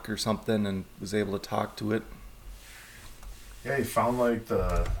rock or something and was able to talk to it. Yeah, he found like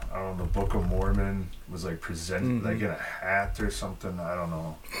the Book of Mormon was like presented like in a hat or something. I don't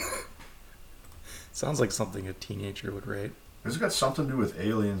know. Sounds like something a teenager would write. It's got something to do with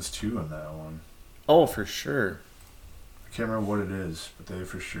aliens too in that one. Oh, for sure. I can't remember what it is, but they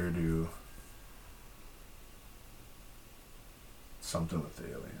for sure do something with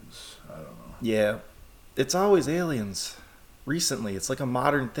aliens. I don't know. Yeah. It's always aliens. Recently, it's like a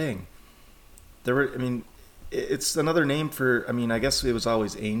modern thing. It's another name for, I guess it was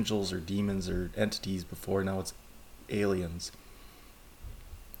always angels or demons or entities before. Now it's aliens.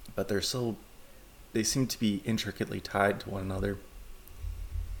 But they seem to be intricately tied to one another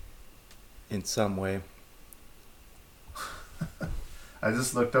in some way. I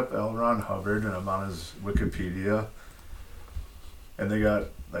just looked up L. Ron Hubbard and I'm on his Wikipedia. And they got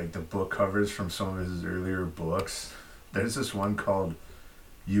like the book covers from some of his earlier books. There's this one called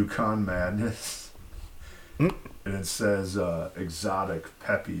Yukon Madness. And it says exotic,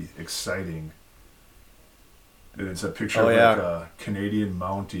 peppy, exciting. And it's a picture of like a Canadian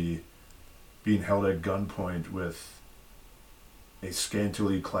Mountie being held at gunpoint with a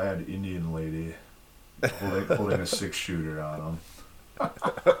scantily clad Indian lady holding a 6-shooter on him.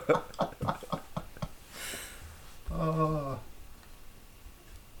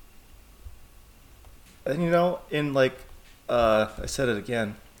 And in like, I said it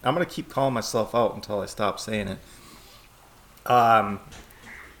again, I'm going to keep calling myself out until I stop saying it.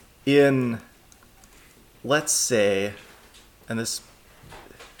 Let's say,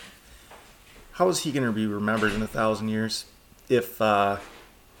 how is he going to be remembered in 1,000 years if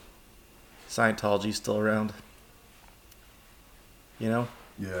Scientology's still around? Yeah,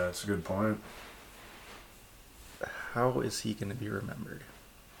 that's a good point. How is he going to be remembered?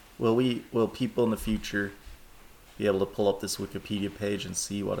 Will people in the future be able to pull up this Wikipedia page and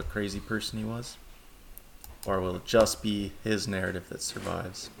see what a crazy person he was? Or will it just be his narrative that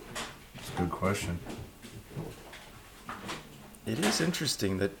survives? That's a good question. It is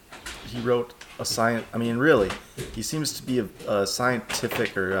interesting that he wrote a science... really, he seems to be a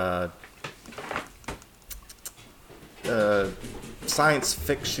scientific or science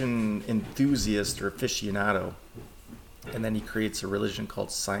fiction enthusiast or aficionado. And then he creates a religion called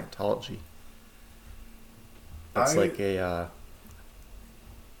Scientology. It's like a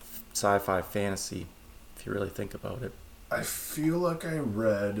sci-fi fantasy, if you really think about it. I feel like I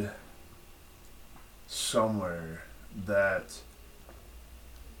read somewhere that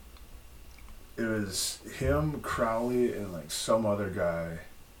it was him, Crowley, and like some other guy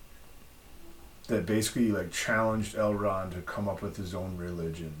that basically like challenged L. Ron to come up with his own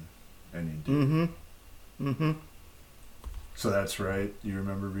religion, and he did. Mm-hmm. So that's right. You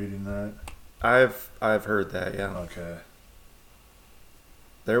remember reading that? I've heard that. Yeah. Okay.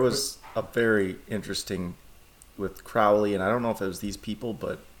 There was a very interesting with Crowley, and I don't know if it was these people,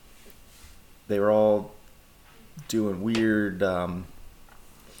 but they were all doing weird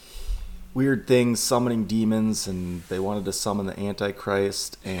things, summoning demons, and they wanted to summon the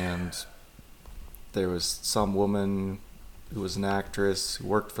Antichrist, and there was some woman who was an actress who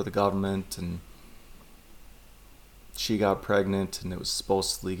worked for the government, and she got pregnant, and it was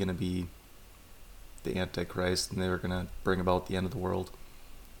supposedly going to be the Antichrist, and they were going to bring about the end of the world.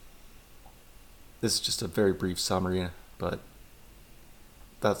 This is just a very brief summary, but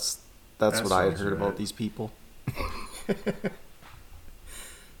that's what I had heard about these people.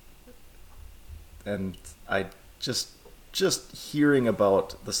 And I just hearing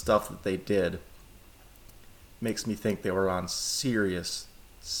about the stuff that they did makes me think they were on serious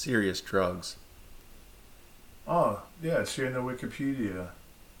drugs. Oh, yeah, it's here in the Wikipedia.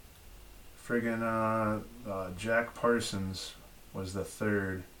 Friggin' Jack Parsons was the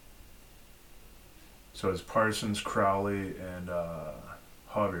third. So it's Parsons, Crowley, and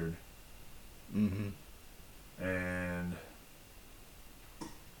Hubbard. Mm-hmm. And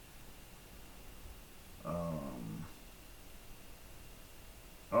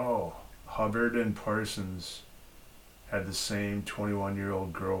Hubbard and Parsons had the same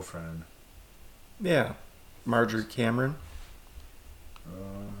 21-year-old girlfriend. Yeah, Marjorie Cameron.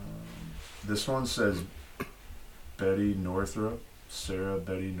 This one says Betty Northrup, Sarah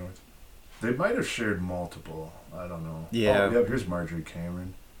Betty Northrup. They might have shared multiple. I don't know. Yeah. Oh, yeah, here's Marjorie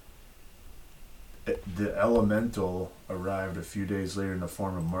Cameron. The Elemental arrived a few days later in the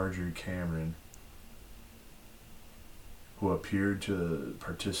form of Marjorie Cameron, who appeared to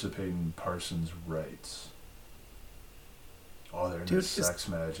participate in Parsons' rites. Oh, they're into sex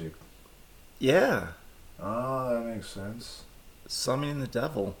magic. Yeah. Oh, that makes sense. Summoning the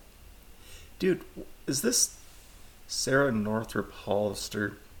devil. Dude, is this Sarah Northrop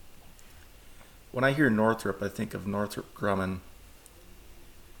Hollister? When I hear Northrop, I think of Northrop Grumman.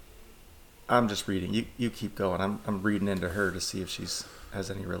 I'm just reading. You keep going. I'm reading into her to see if she's has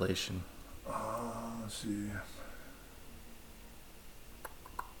any relation. Let's see.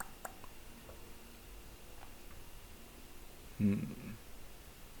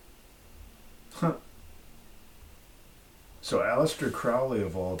 Huh. So Aleister Crowley,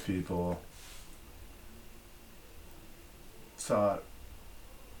 of all people, thought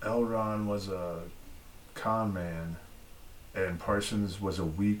L. Ron was a con man and Parsons was a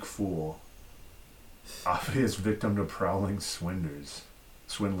weak fool. Obvious victim to prowling swindlers.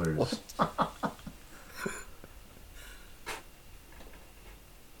 What?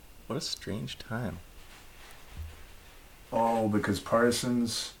 What a strange time. Oh, because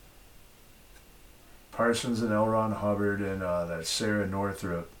Parsons and L. Ron Hubbard and that Sarah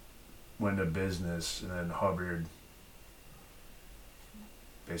Northrop went to business, and then Hubbard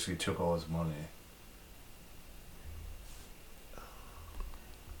basically took all his money.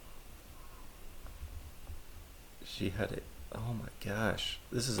 She had it. Oh my gosh.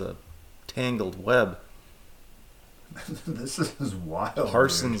 This is a tangled web. This is wild.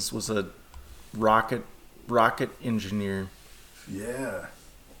 Parsons dude. was a rocket engineer. Yeah.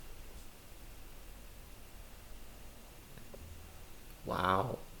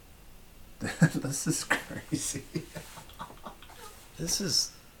 Wow. This is crazy. This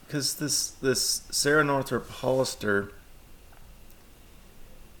is because this Sarah Northrop Hollister,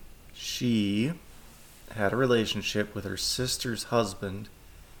 she had a relationship with her sister's husband,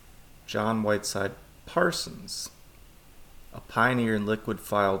 John Whiteside Parsons, a pioneer in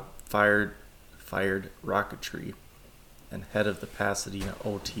fired rocketry and head of the Pasadena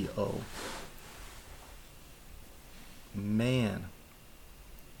OTO. Man.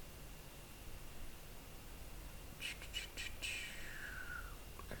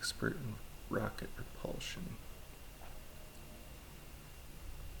 Expert in rocket propulsion.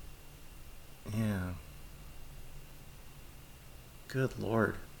 Yeah. Good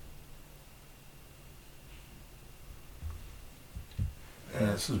Lord.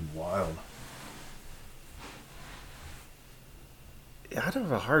 Yeah, this is wild. I'd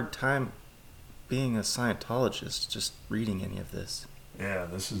have a hard time being a Scientologist just reading any of this. Yeah,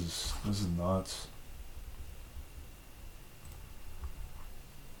 this is nuts.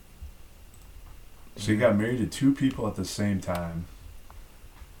 So he got married to two people at the same time.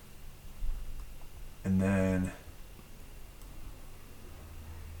 And then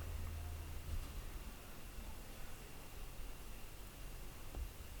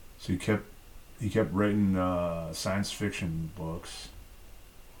so he kept writing science fiction books.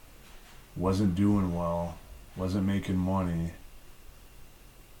 Wasn't doing well. Wasn't making money.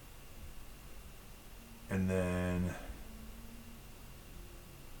 And then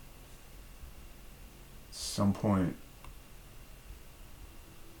some point,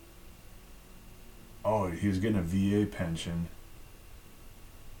 he was getting a VA pension.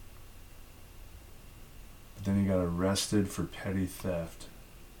 But then he got arrested for petty theft.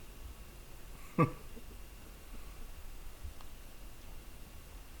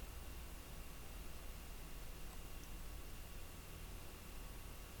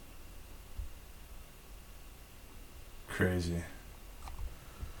 Crazy.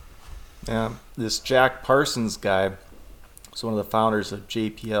 Yeah, this Jack Parsons guy was one of the founders of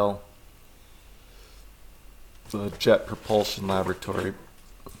JPL, the Jet Propulsion Laboratory.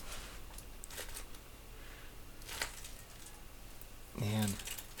 Man,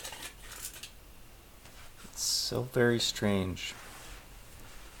 it's so very strange.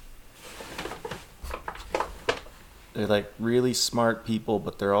 They're like really smart people,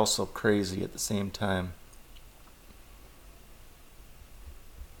 but they're also crazy at the same time.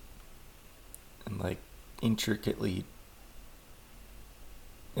 And like intricately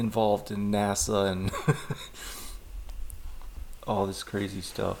involved in NASA and all this crazy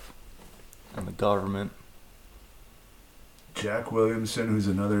stuff, and the government. Jack Williamson, who's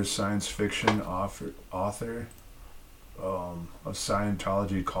another science fiction author of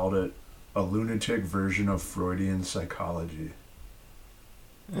Scientology, called it a lunatic version of Freudian psychology.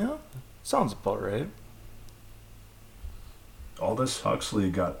 Yeah, sounds about right. Aldous Huxley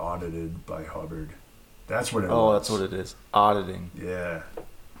got audited by Hubbard. That's what it was. Oh, that's what it is. Auditing. Yeah.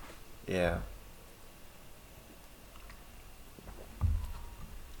 Yeah.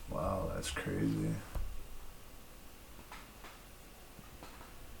 Wow, that's crazy.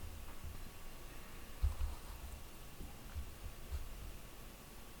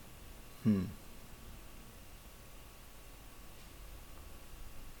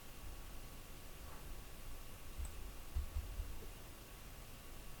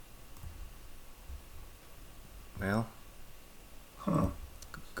 Well.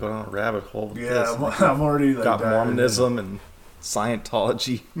 Go down a rabbit hole with Yeah, this. I'm already like got Mormonism and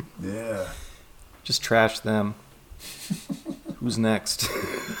Scientology. Yeah. Just trash them. Who's next?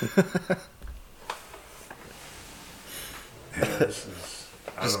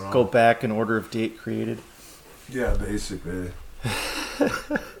 Just go back in order of date created. Yeah, basically.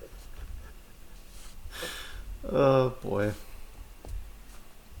 Oh boy.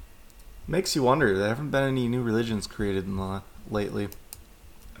 Makes you wonder. There haven't been any new religions created lately.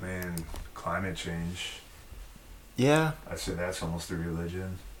 I mean, climate change. Yeah. I'd say that's almost a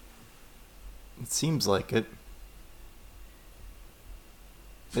religion. It seems like it.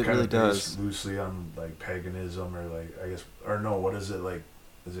 It's it really does. Loosely on like paganism or like what is it like?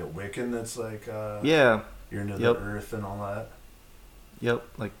 Is it Wiccan that's like? Yeah. You're into the earth and all that. Yep,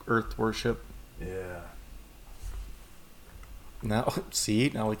 like earth worship. Yeah. Now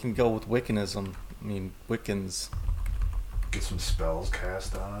we can go with Wiccanism. I mean, Wiccans. Get some spells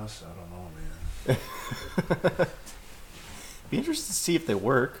cast on us. I don't know, man. Be interested to see if they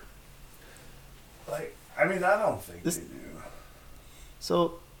work. Like, I mean, I don't think they do.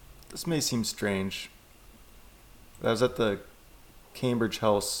 So, this may seem strange. I was at the Cambridge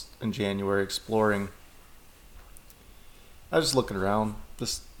House in January exploring. I was just looking around,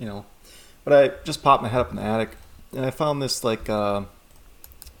 but I just popped my head up in the attic, and I found this, like,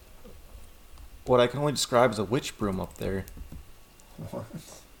 what I can only describe as a witch broom up there. What?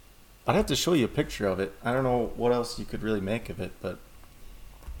 I'd have to show you a picture of it. I don't know what else you could really make of it, but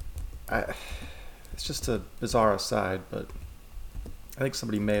it's just a bizarre aside, but I think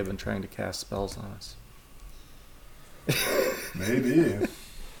somebody may have been trying to cast spells on us. Maybe.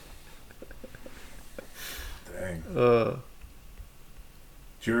 Dang. Did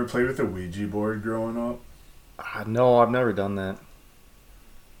you ever play with a Ouija board growing up? No, I've never done that.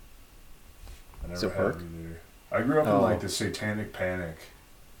 I never have either. I grew up in like the Satanic Panic.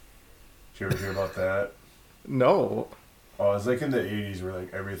 Did you ever hear about that? No. Oh, it was like in the 80s where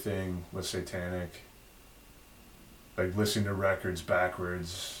like everything was satanic. Like listening to records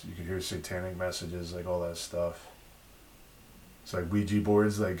backwards, you could hear satanic messages, like all that stuff. It's like Ouija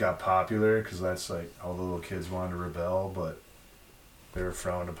boards like got popular because that's like all the little kids wanted to rebel, but they were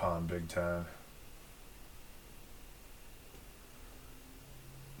frowned upon big time.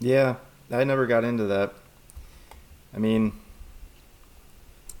 Yeah, I never got into that. I mean,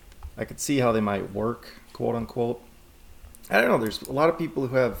 I could see how they might work, quote unquote. I don't know. There's a lot of people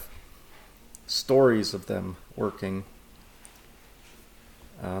who have stories of them working.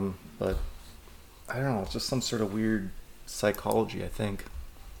 But I don't know. It's just some sort of weird psychology, I think.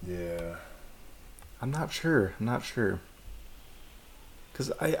 Yeah. I'm not sure.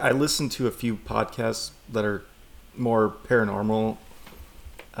 Because I listen to a few podcasts that are more paranormal.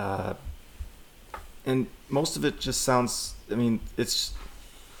 And most of it just sounds, I mean,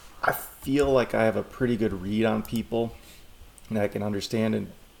 I feel like I have a pretty good read on people. And I can understand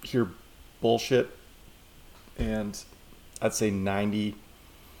and hear bullshit. And I'd say 90%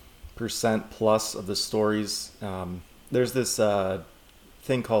 plus of the stories. There's this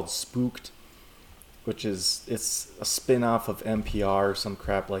thing called Spooked, which it's a spin-off of NPR or some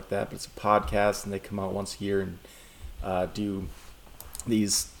crap like that, but it's a podcast, and they come out once a year and do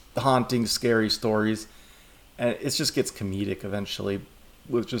these haunting, scary stories, and it just gets comedic eventually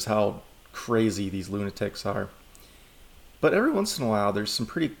with just how crazy these lunatics are. But every once in a while, there's some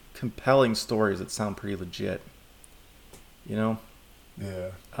pretty compelling stories that sound pretty legit, you know?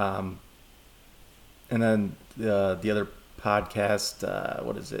 Yeah. And then the other podcast,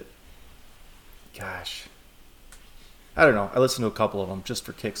 what is it? Gosh. I don't know. I listen to a couple of them just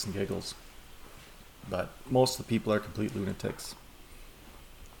for kicks and giggles. But most of the people are complete lunatics.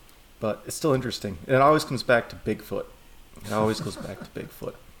 But it's still interesting. And it always comes back to Bigfoot. It always goes back to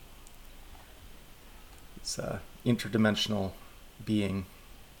Bigfoot. It's an interdimensional being.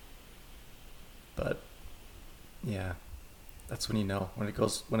 But, yeah. That's when you know. When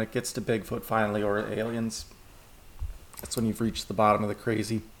it gets to Bigfoot finally, or aliens, that's when you've reached the bottom of the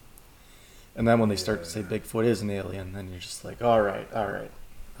crazy. And then when they start to say Bigfoot is an alien, then you're just like, all right,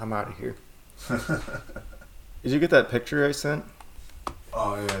 I'm out of here. Did you get that picture I sent?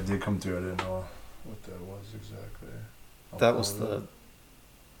 Oh, yeah, it did come through. I didn't know what that was exactly. That was the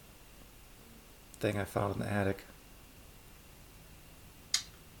thing I found in the attic.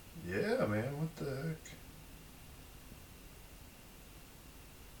 Yeah, man, what the heck?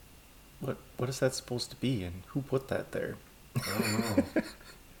 What is that supposed to be, and who put that there? I don't know.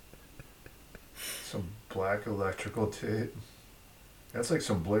 Some black electrical tape. That's like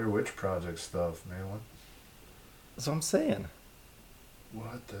some Blair Witch Project stuff, man. What? That's what I'm saying.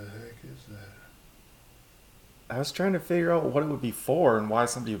 What the heck is that? I was trying to figure out what it would be for and why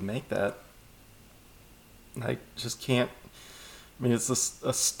somebody would make that. I just can't. I mean, it's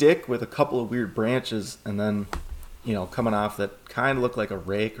a stick with a couple of weird branches, and then, coming off that kind of look like a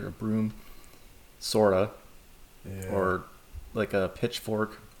rake or a broom, sorta, or like a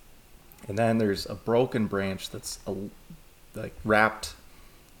pitchfork. And then there's a broken branch that's like wrapped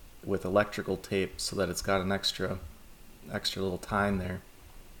with electrical tape so that it's got an extra little tine there.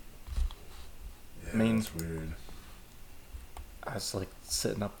 Yeah, I mean, that's weird. I was like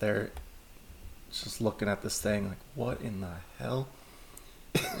sitting up there, just looking at this thing, like, what in the hell?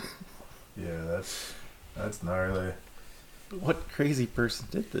 Yeah, that's gnarly. What crazy person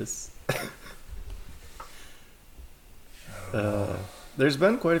did this? There's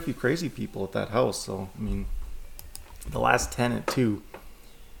been quite a few crazy people at that house, so I mean, the last tenant too.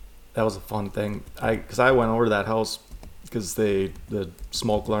 That was a fun thing. Because I went over to that house because the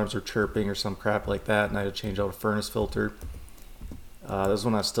smoke alarms were chirping or some crap like that, and I had to change out a furnace filter. That was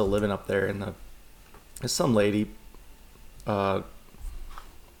when I was still living up there, and there's some lady. And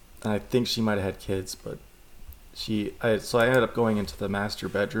I think she might have had kids, but so I ended up going into the master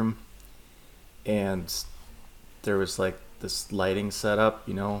bedroom, and there was like this lighting setup,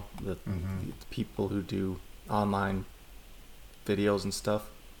 the people who do online videos and stuff,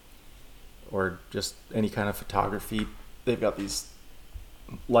 or just any kind of photography, they've got these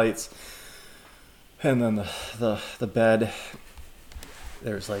lights, and then the bed,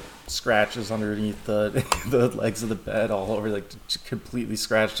 there's like scratches underneath the legs of the bed all over, like completely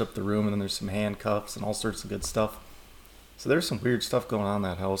scratched up the room, and then there's some handcuffs and all sorts of good stuff. So there's some weird stuff going on in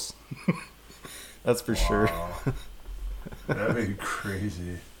that house. That's for sure. That'd be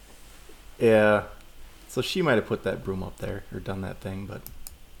crazy. Yeah. So she might have put that broom up there or done that thing, but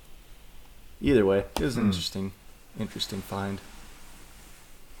either way, it was an interesting find.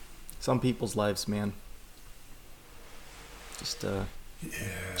 Some people's lives, man. Just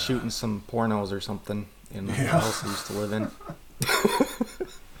shooting some pornos or something in the house I used to live in.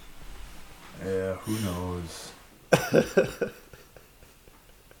 Yeah, who knows?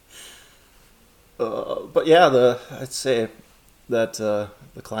 But yeah, I'd say that the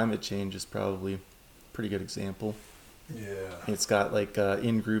climate change is probably a pretty good example. Yeah. It's got like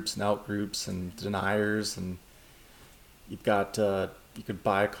in groups and out groups and deniers, and you've got you could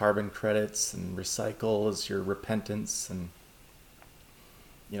buy carbon credits and recycle as your repentance, and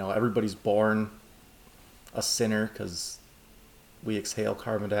everybody's born a sinner because we exhale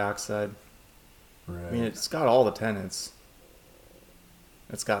carbon dioxide. Right. I mean, it's got all the tenets.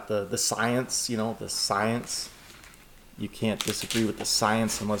 It's got the science, the science. You can't disagree with the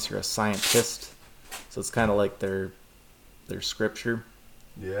science unless you're a scientist. So it's kind of like their scripture.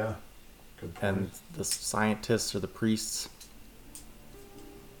 Yeah. Good point. And the scientists are the priests.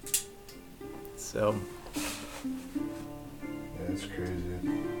 So. Yeah, it's crazy.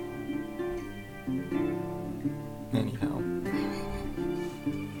 Anyhow.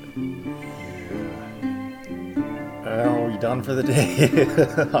 Yeah. Well, are we done for the day?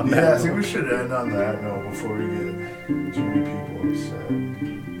 I think we should end on that note before we get too many people upset.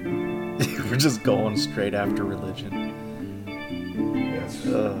 We're just going straight after religion. Yes.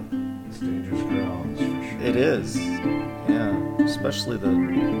 It's dangerous grounds for sure. It is. Yeah. Especially the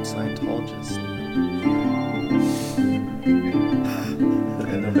Scientologists.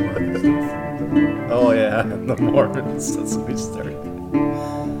 And the Mormons. Oh, yeah. The Mormons. That's what we started.